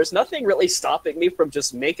 So there's nothing really stopping me from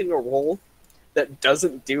just making a role that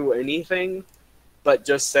doesn't do anything, but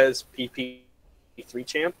just says PP3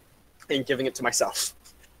 champ, and giving it to myself.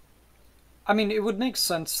 I mean, it would make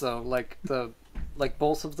sense though, like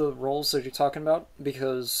both of the roles that you're talking about,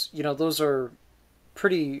 because those are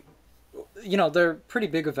pretty, they're pretty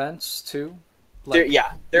big events too. Like,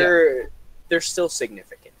 They're still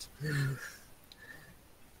significant.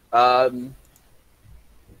 I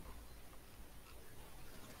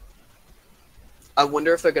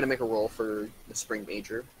wonder if they're going to make a role for the Spring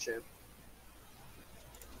Major champ.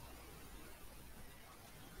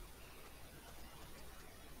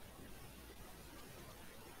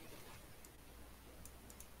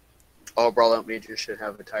 All Brawlout Majors should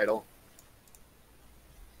have a title.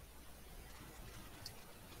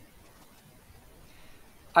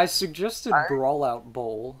 I suggested Brawlout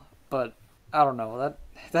Bowl, but I don't know.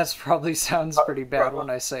 That's probably sounds pretty bad when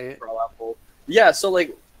I say it. Brawlout Bowl. Yeah, so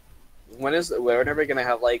like, when are we gonna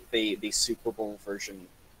have like the Super Bowl version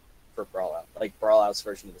for Brawlout? Like Brawlout's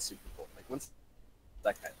version of the Super Bowl. Like when's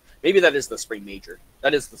that kind? Maybe that is the Spring Major.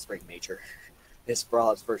 That is the Spring Major. It's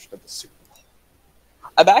Brawlout's version of the Super Bowl.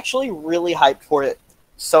 I'm actually really hyped for it.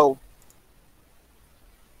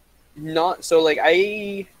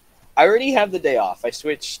 I already have the day off. I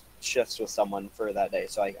switched shifts with someone for that day,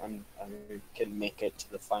 so I can make it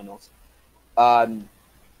to the finals. Part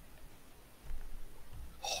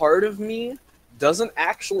of me doesn't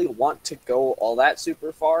actually want to go all that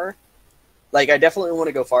super far. Like, I definitely want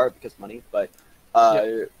to go far because money, but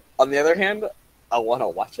on the other hand, I want to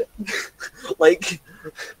watch it. Like,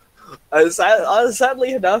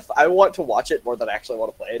 sadly enough, I want to watch it more than I actually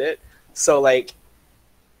want to play it. So, like,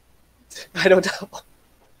 I don't know.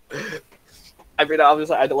 I mean,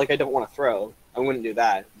 obviously, I don't want to throw. I wouldn't do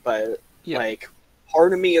that. But, like,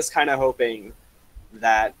 part of me is kind of hoping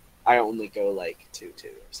that I only go, like, 2-2 or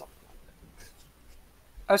something like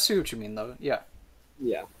that. I see what you mean, though. Yeah.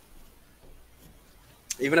 Yeah.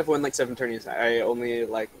 Even if I win, like, 7 tourneys, I only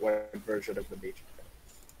like one version of the beach.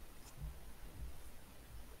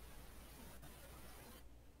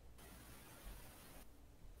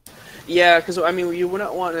 Yeah, because, I mean, you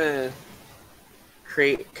wouldn't want to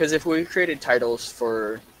create... Because if we created titles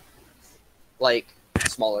for, like,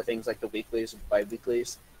 smaller things, like the weeklies or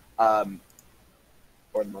bi-weeklies, or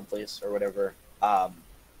the monthlies, or whatever,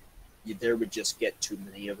 there would just get too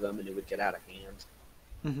many of them, and it would get out of hand.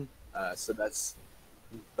 Mm-hmm. So that's...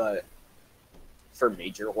 But for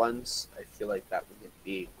major ones, I feel like that would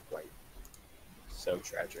be quite so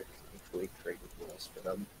tragic if we created rules for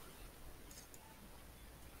them.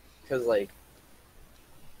 Because, like,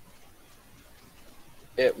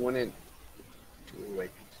 it wouldn't do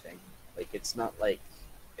anything. Like, it's not like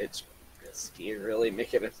it's risky, really,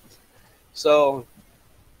 making it... So...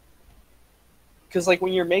 Because, like,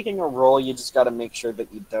 when you're making a role, you just gotta make sure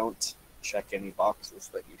that you don't check any boxes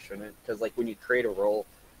that you shouldn't. Because, like, when you create a role,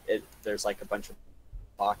 there's, like, a bunch of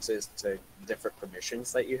boxes to different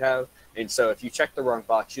permissions that you have. And so if you check the wrong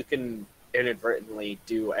box, you can inadvertently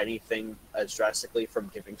do anything as drastically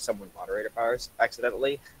from giving someone moderator powers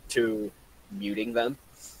accidentally to muting them.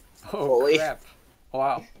 Oh, fully. crap.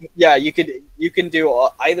 Wow. Yeah, you can do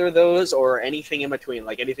either of those or anything in between,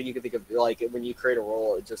 like anything you can think of. Like when you create a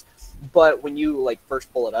role, it just. But when you like first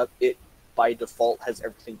pull it up, it by default has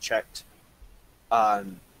everything checked.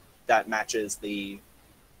 That matches the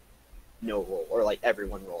no role, or like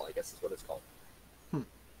everyone role, I guess is what it's called. Hmm.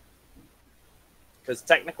 Because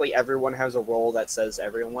technically everyone has a role that says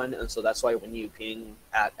everyone, and so that's why when you ping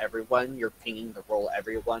at everyone, you're pinging the role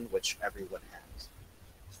everyone, which everyone has.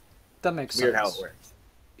 That makes Weird sense. how it works.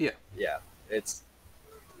 Yeah. Yeah, it's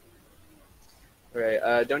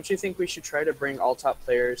right. Don't you think we should try to bring all top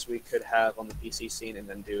players we could have on the PC scene and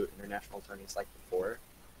then do international tourneys like before?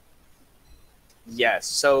 Yes.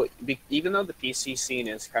 So even though the PC scene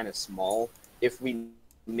is kind of small, if we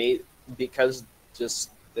made because just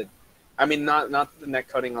the, I mean, not the net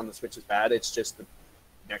coding on the Switch is bad. It's just the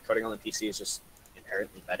net coding on the PC is just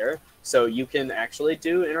inherently better. So you can actually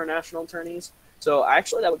do international tourneys. So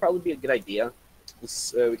actually, that would probably be a good idea. We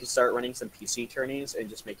could start running some PC tourneys and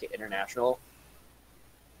just make it international.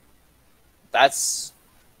 That's,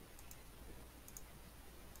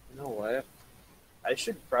 you know what? I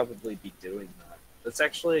should probably be doing that. That's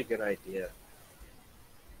actually a good idea.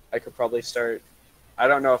 I could probably start. I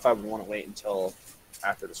don't know if I would want to wait until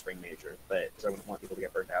after the spring major, but because I wouldn't want people to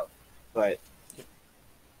get burned out. But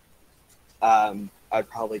I'd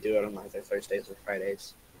probably do it on either Thursdays or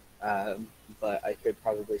Fridays. But I could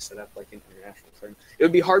probably set up like an international tournament. It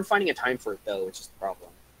would be hard finding a time for it though, which is the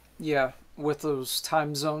problem. Yeah, with those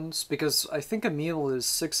time zones, because I think Emil is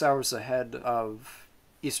 6 hours ahead of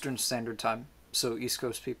Eastern Standard Time, so East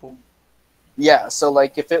Coast people. Yeah, so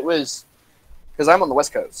like if it was, because I'm on the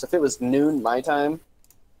West Coast, if it was noon my time,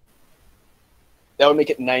 that would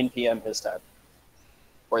make it 9 p.m. his time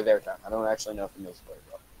or their time. I don't actually know if Emil's played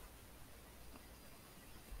well.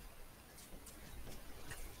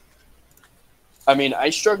 I mean, I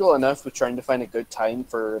struggle enough with trying to find a good time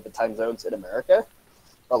for the time zones in America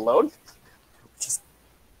alone.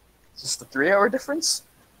 Just the 3 hour difference.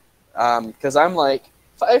 Because I'm like,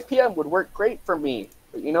 5 p.m. would work great for me,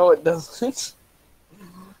 but you know it doesn't.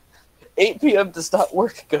 8 p.m. does not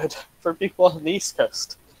work good for people on the East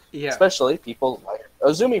Coast. Yeah. Especially people like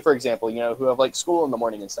Ozumi, for example, you know, who have like school in the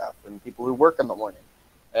morning and stuff, and people who work in the morning.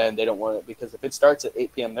 And they don't want it because if it starts at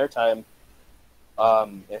 8 p.m. their time,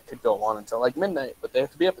 it could go on until like midnight, but they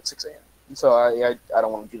have to be up at 6 a.m. And so I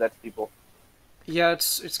don't want to do that to people. Yeah,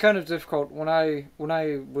 it's kind of difficult when I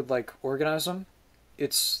would like organize them.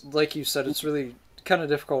 It's like you said, it's really kind of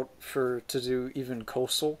difficult for to do even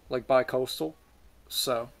coastal, like bi-coastal.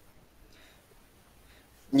 So,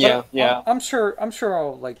 Yeah, but yeah. I'm sure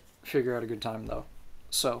I'll like figure out a good time though.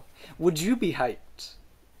 So, would you be hyped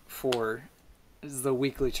for the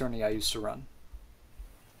weekly tourney I used to run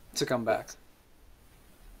to come back?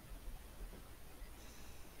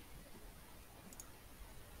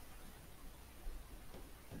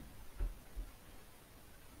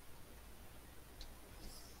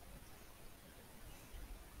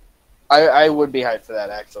 I would be hyped for that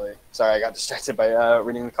actually. Sorry, I got distracted by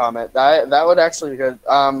reading the comment. That would actually be good.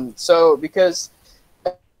 So because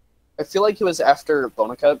I feel like it was after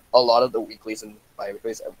Bonacut, a lot of the weeklies and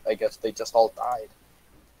bi-weeklies, I guess they just all died.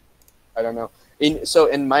 I don't know. So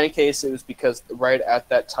in my case, it was because right at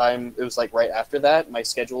that time, it was like right after that, my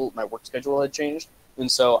work schedule had changed,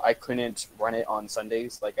 and so I couldn't run it on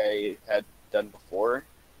Sundays like I had done before.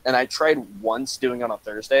 And I tried once doing it on a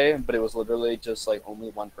Thursday, but it was literally just like only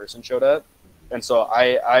one person showed up, and so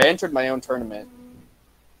I entered my own tournament,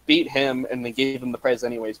 beat him, and then gave him the prize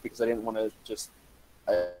anyways because I didn't want to just.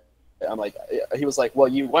 I'm like, he was like, well,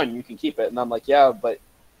 you won, you can keep it, and I'm like, yeah, but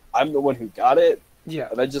I'm the one who got it. Yeah.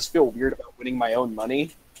 And I just feel weird about winning my own money.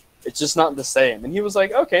 It's just not the same. And he was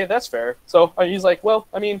like, okay, that's fair. So he's like, well,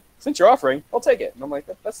 I mean, since you're offering, I'll take it. And I'm like,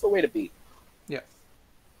 that's the way to be. Yeah.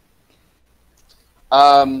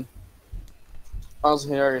 I was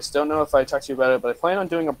hilarious. Don't know if I talked to you about it, but I plan on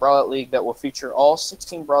doing a Brawlout League that will feature all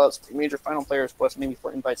 16 Brawlouts, major final players, plus maybe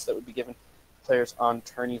 4 invites that would be given players on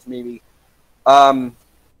tourneys, maybe.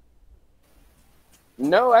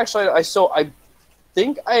 No, actually, I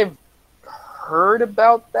think I've heard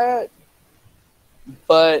about that,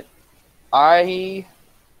 but I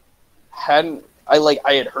hadn't.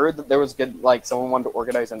 I had heard that there was good, like someone wanted to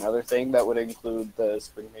organize another thing that would include the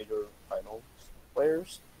spring major finals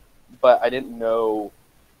players, but I didn't know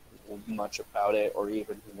much about it or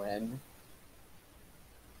even when.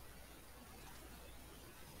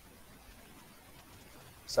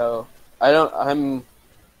 So I don't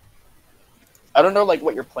know like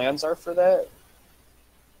what your plans are for that.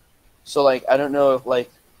 So like I don't know if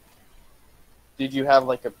like did you have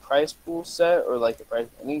like a prize pool set or like a prize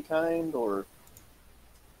of any kind or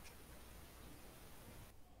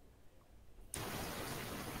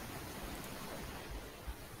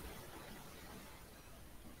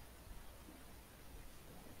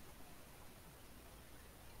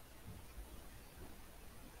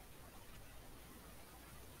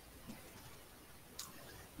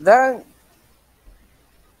that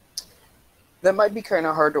that might be kind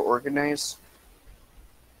of hard to organize,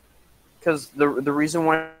 because the reason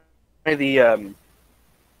why the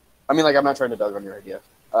I mean, like, I'm not trying to dog on your idea,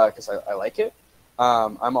 because I like it.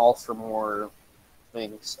 I'm all for more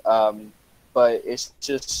things, but it's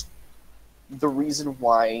just the reason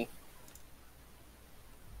why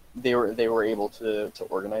they were able to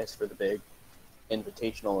organize for the big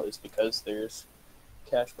invitational is because there's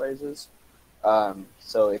cash prizes.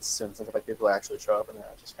 So it's like people actually show up and they're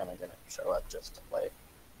not just kind of gonna show up just to play.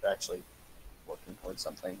 They're actually working towards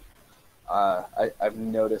something. I've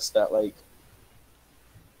noticed that, like,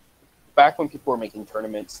 back when people were making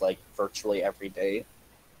tournaments like virtually every day,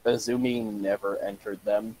 Azumi never entered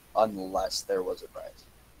them unless there was a prize,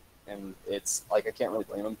 and it's like I can't really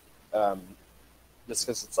blame them. Just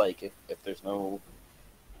because it's like if there's no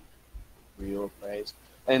real prize,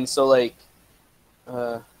 and so like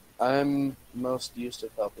I'm most used to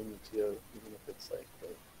helping you too, even if it's like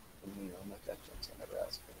I'm not that chance I never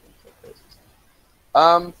ask for things like this.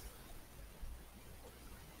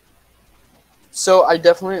 So I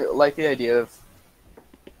definitely like the idea of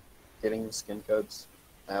getting the skin codes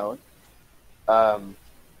out.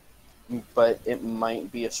 But it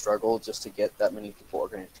might be a struggle just to get that many people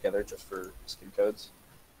organized together just for skin codes.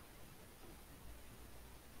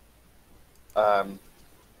 I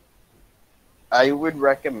would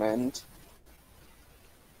recommend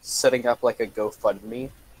setting up like a GoFundMe,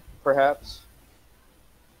 perhaps,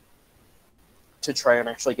 to try and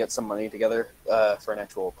actually get some money together for an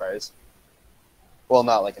actual prize. Well,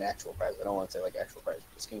 not like an actual prize. I don't want to say like actual prize.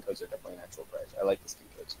 The skin codes are definitely an actual prize. I like the skin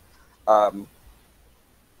codes.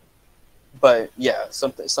 But yeah,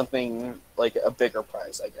 something like a bigger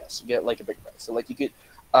prize, I guess. Get like a big prize. So like you could,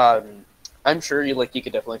 I'm sure you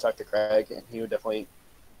could definitely talk to Craig, and he would definitely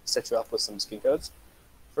set you up with some skin codes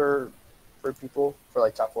for people for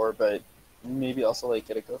like top 4. But maybe also like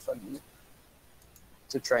get a GoFundMe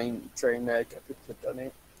to try and get people to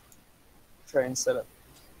donate. Try and set up.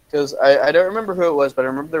 Because I don't remember who it was, but I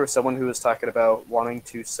remember there was someone who was talking about wanting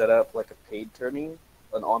to set up like a paid tourney,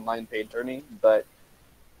 an online paid tourney, but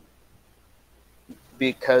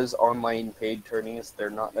because online paid tourneys, they're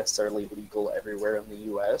not necessarily legal everywhere in the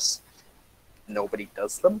US, nobody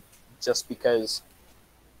does them, just because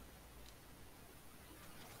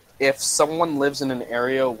if someone lives in an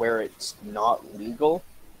area where it's not legal,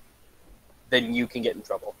 then you can get in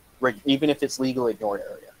trouble, right? Even if it's legal in your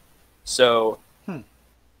area. So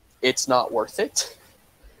it's not worth it.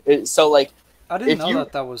 So like, I didn't know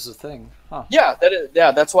that was the thing. Huh. Yeah,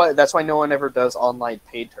 that's why no one ever does online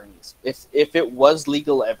paid tourneys. If it was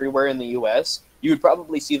legal everywhere in the US, you would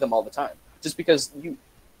probably see them all the time. Just because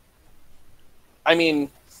I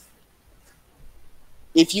mean,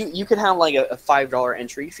 if you could have like a $5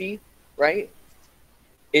 entry fee, right?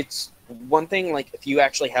 It's one thing like if you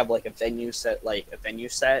actually have like a venue set,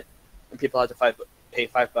 and people have to pay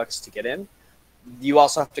 $5 to get in. You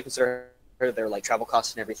also have to consider their like travel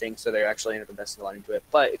costs and everything, so they're actually investing a lot into it.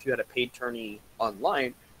 But if you had a paid tourney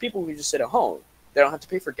online, people would just sit at home. They don't have to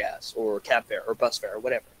pay for gas or cab fare or bus fare or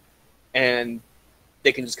whatever, and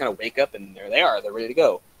they can just kind of wake up and there they are. They're ready to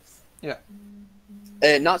go. Yeah.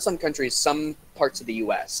 And not some countries, some parts of the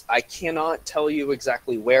U.S. I cannot tell you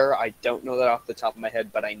exactly where. I don't know that off the top of my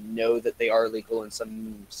head, but I know that they are legal in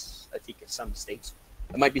some. I think it's some states.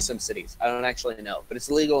 It might be some cities. I don't actually know, but it's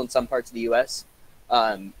illegal in some parts of the U.S.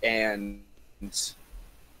 And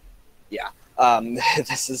yeah,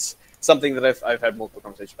 this is something that I've had multiple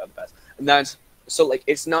conversations about in the past, and that's so like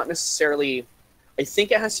it's not necessarily. I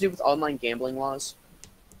think it has to do with online gambling laws.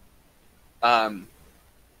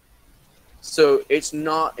 So it's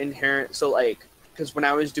not inherent. So like, because when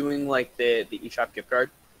I was doing like the eShop gift card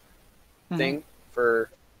thing for,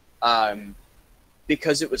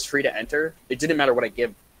 because it was free to enter, it didn't matter what I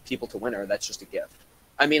give people to winner. That's just a gift.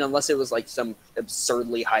 I mean, unless it was like some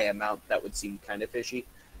absurdly high amount, that would seem kind of fishy.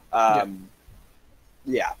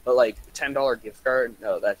 Yeah, but like $10 gift card,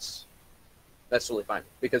 no, that's totally fine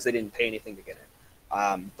because they didn't pay anything to get it.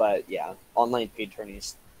 But yeah, online paid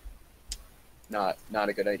tourneys, not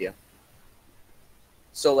a good idea.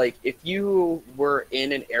 So like, if you were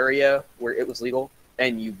in an area where it was legal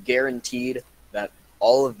and you guaranteed that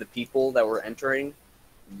all of the people that were entering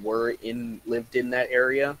lived in that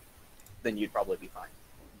area, then you'd probably be fine.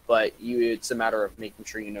 But it's a matter of making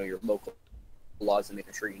sure you know your local laws and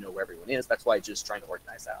making sure you know where everyone is. That's why just trying to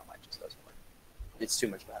organize that online just doesn't work. It's too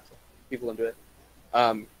much hassle. People don't do it.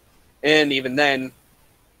 And even then,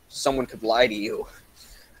 someone could lie to you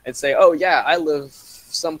and say, "Oh yeah, I live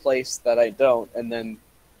someplace that I don't," and then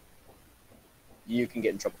you can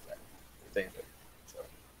get in trouble for that if they do it. So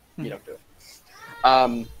you don't do it.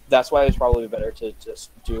 That's why it's probably better to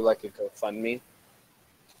just do like a GoFundMe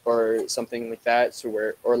or something like that, so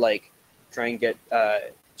where or like try and get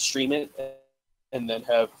stream it and then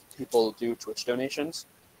have people do Twitch donations.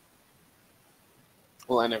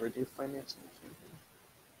 Well, I never do financing.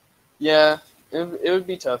 Yeah, it would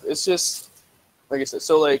be tough. It's just like I said.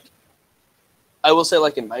 So like, I will say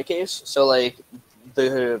like in my case. So like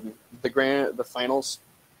the finals.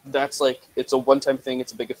 That's like it's a one-time thing.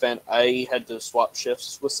 It's a big event. I had to swap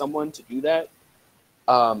shifts with someone to do that.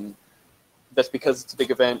 That's because it's a big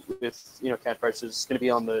event with cash prices. It's going to be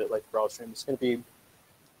on the Brawl stream. It's going to be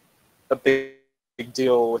a big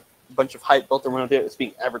deal with a bunch of hype built around it. It's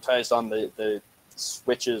being advertised on the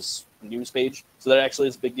Switch's news page, so that actually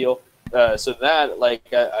is a big deal. So that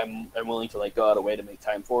I'm willing to go out of way to make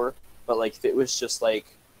time for. But if it was just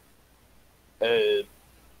the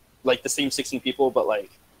same 16 people, but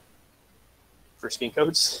for skin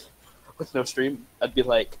codes with no stream, I'd be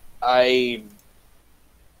I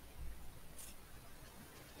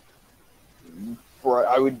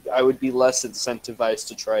would be less incentivized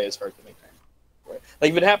to try as hard to make time. Right?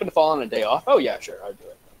 If it happened to fall on a day off, oh yeah, sure, I'd do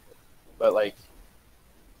it. But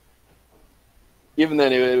even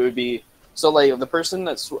then, it would be so. The person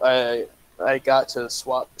that's I got to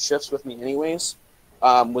swap shifts with me anyways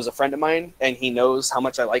was a friend of mine, and he knows how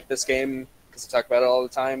much I like this game because I talk about it all the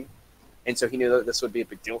time, and so he knew that this would be a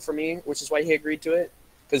big deal for me, which is why he agreed to it.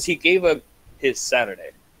 Because he gave up his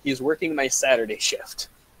Saturday. He's working my Saturday shift.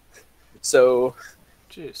 So,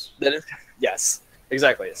 jeez. Yes,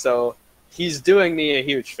 exactly. So he's doing me a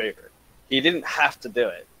huge favor. He didn't have to do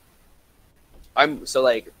it. I'm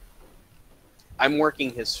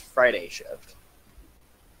working his Friday shift,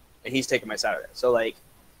 and he's taking my Saturday. So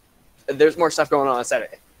there's more stuff going on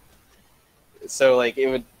Saturday. So it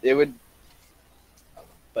would,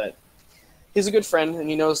 but he's a good friend, and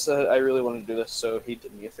he knows that I really want to do this, so he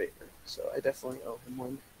did me a favor. So I definitely owe him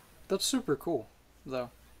one. That's super cool,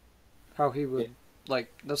 though. How he would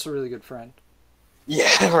that's a really good friend.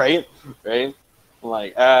 Yeah, right. Hi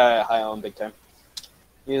on big time.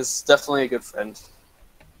 He is definitely a good friend.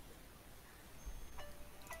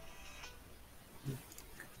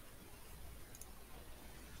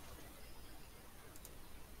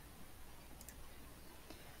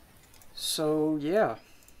 So yeah.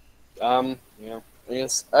 Yeah. I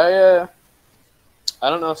guess I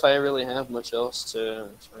don't know if I really have much else to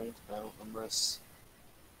write about unless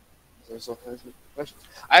there's all kinds of questions.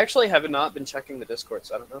 I actually have not been checking the Discord,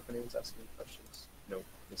 so I don't know if anyone's asking questions. No,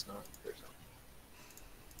 it's not. There's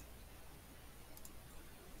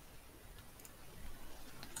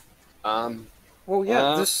not. Well,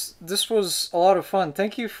 yeah, this was a lot of fun.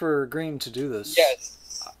 Thank you for agreeing to do this. Yes.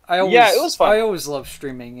 It was fun. I always love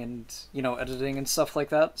streaming and editing and stuff like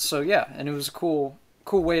that. So yeah, and it was a cool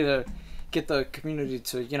way to get the community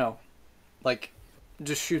to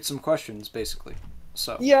just shoot some questions basically.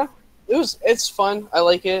 So yeah, it's fun. I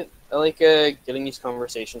like it. I like getting these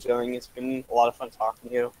conversations going. It's been a lot of fun talking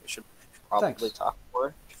to you. We should probably talk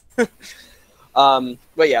more.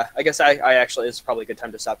 But yeah, I guess I actually it's probably a good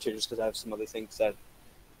time to stop too, just because I have some other things that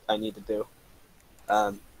I need to do.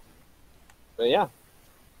 But yeah,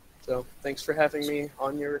 so thanks for having me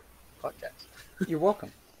on your podcast. You're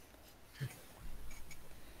welcome.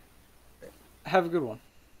 Have a good one.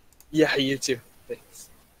 Yeah, you too. Thanks.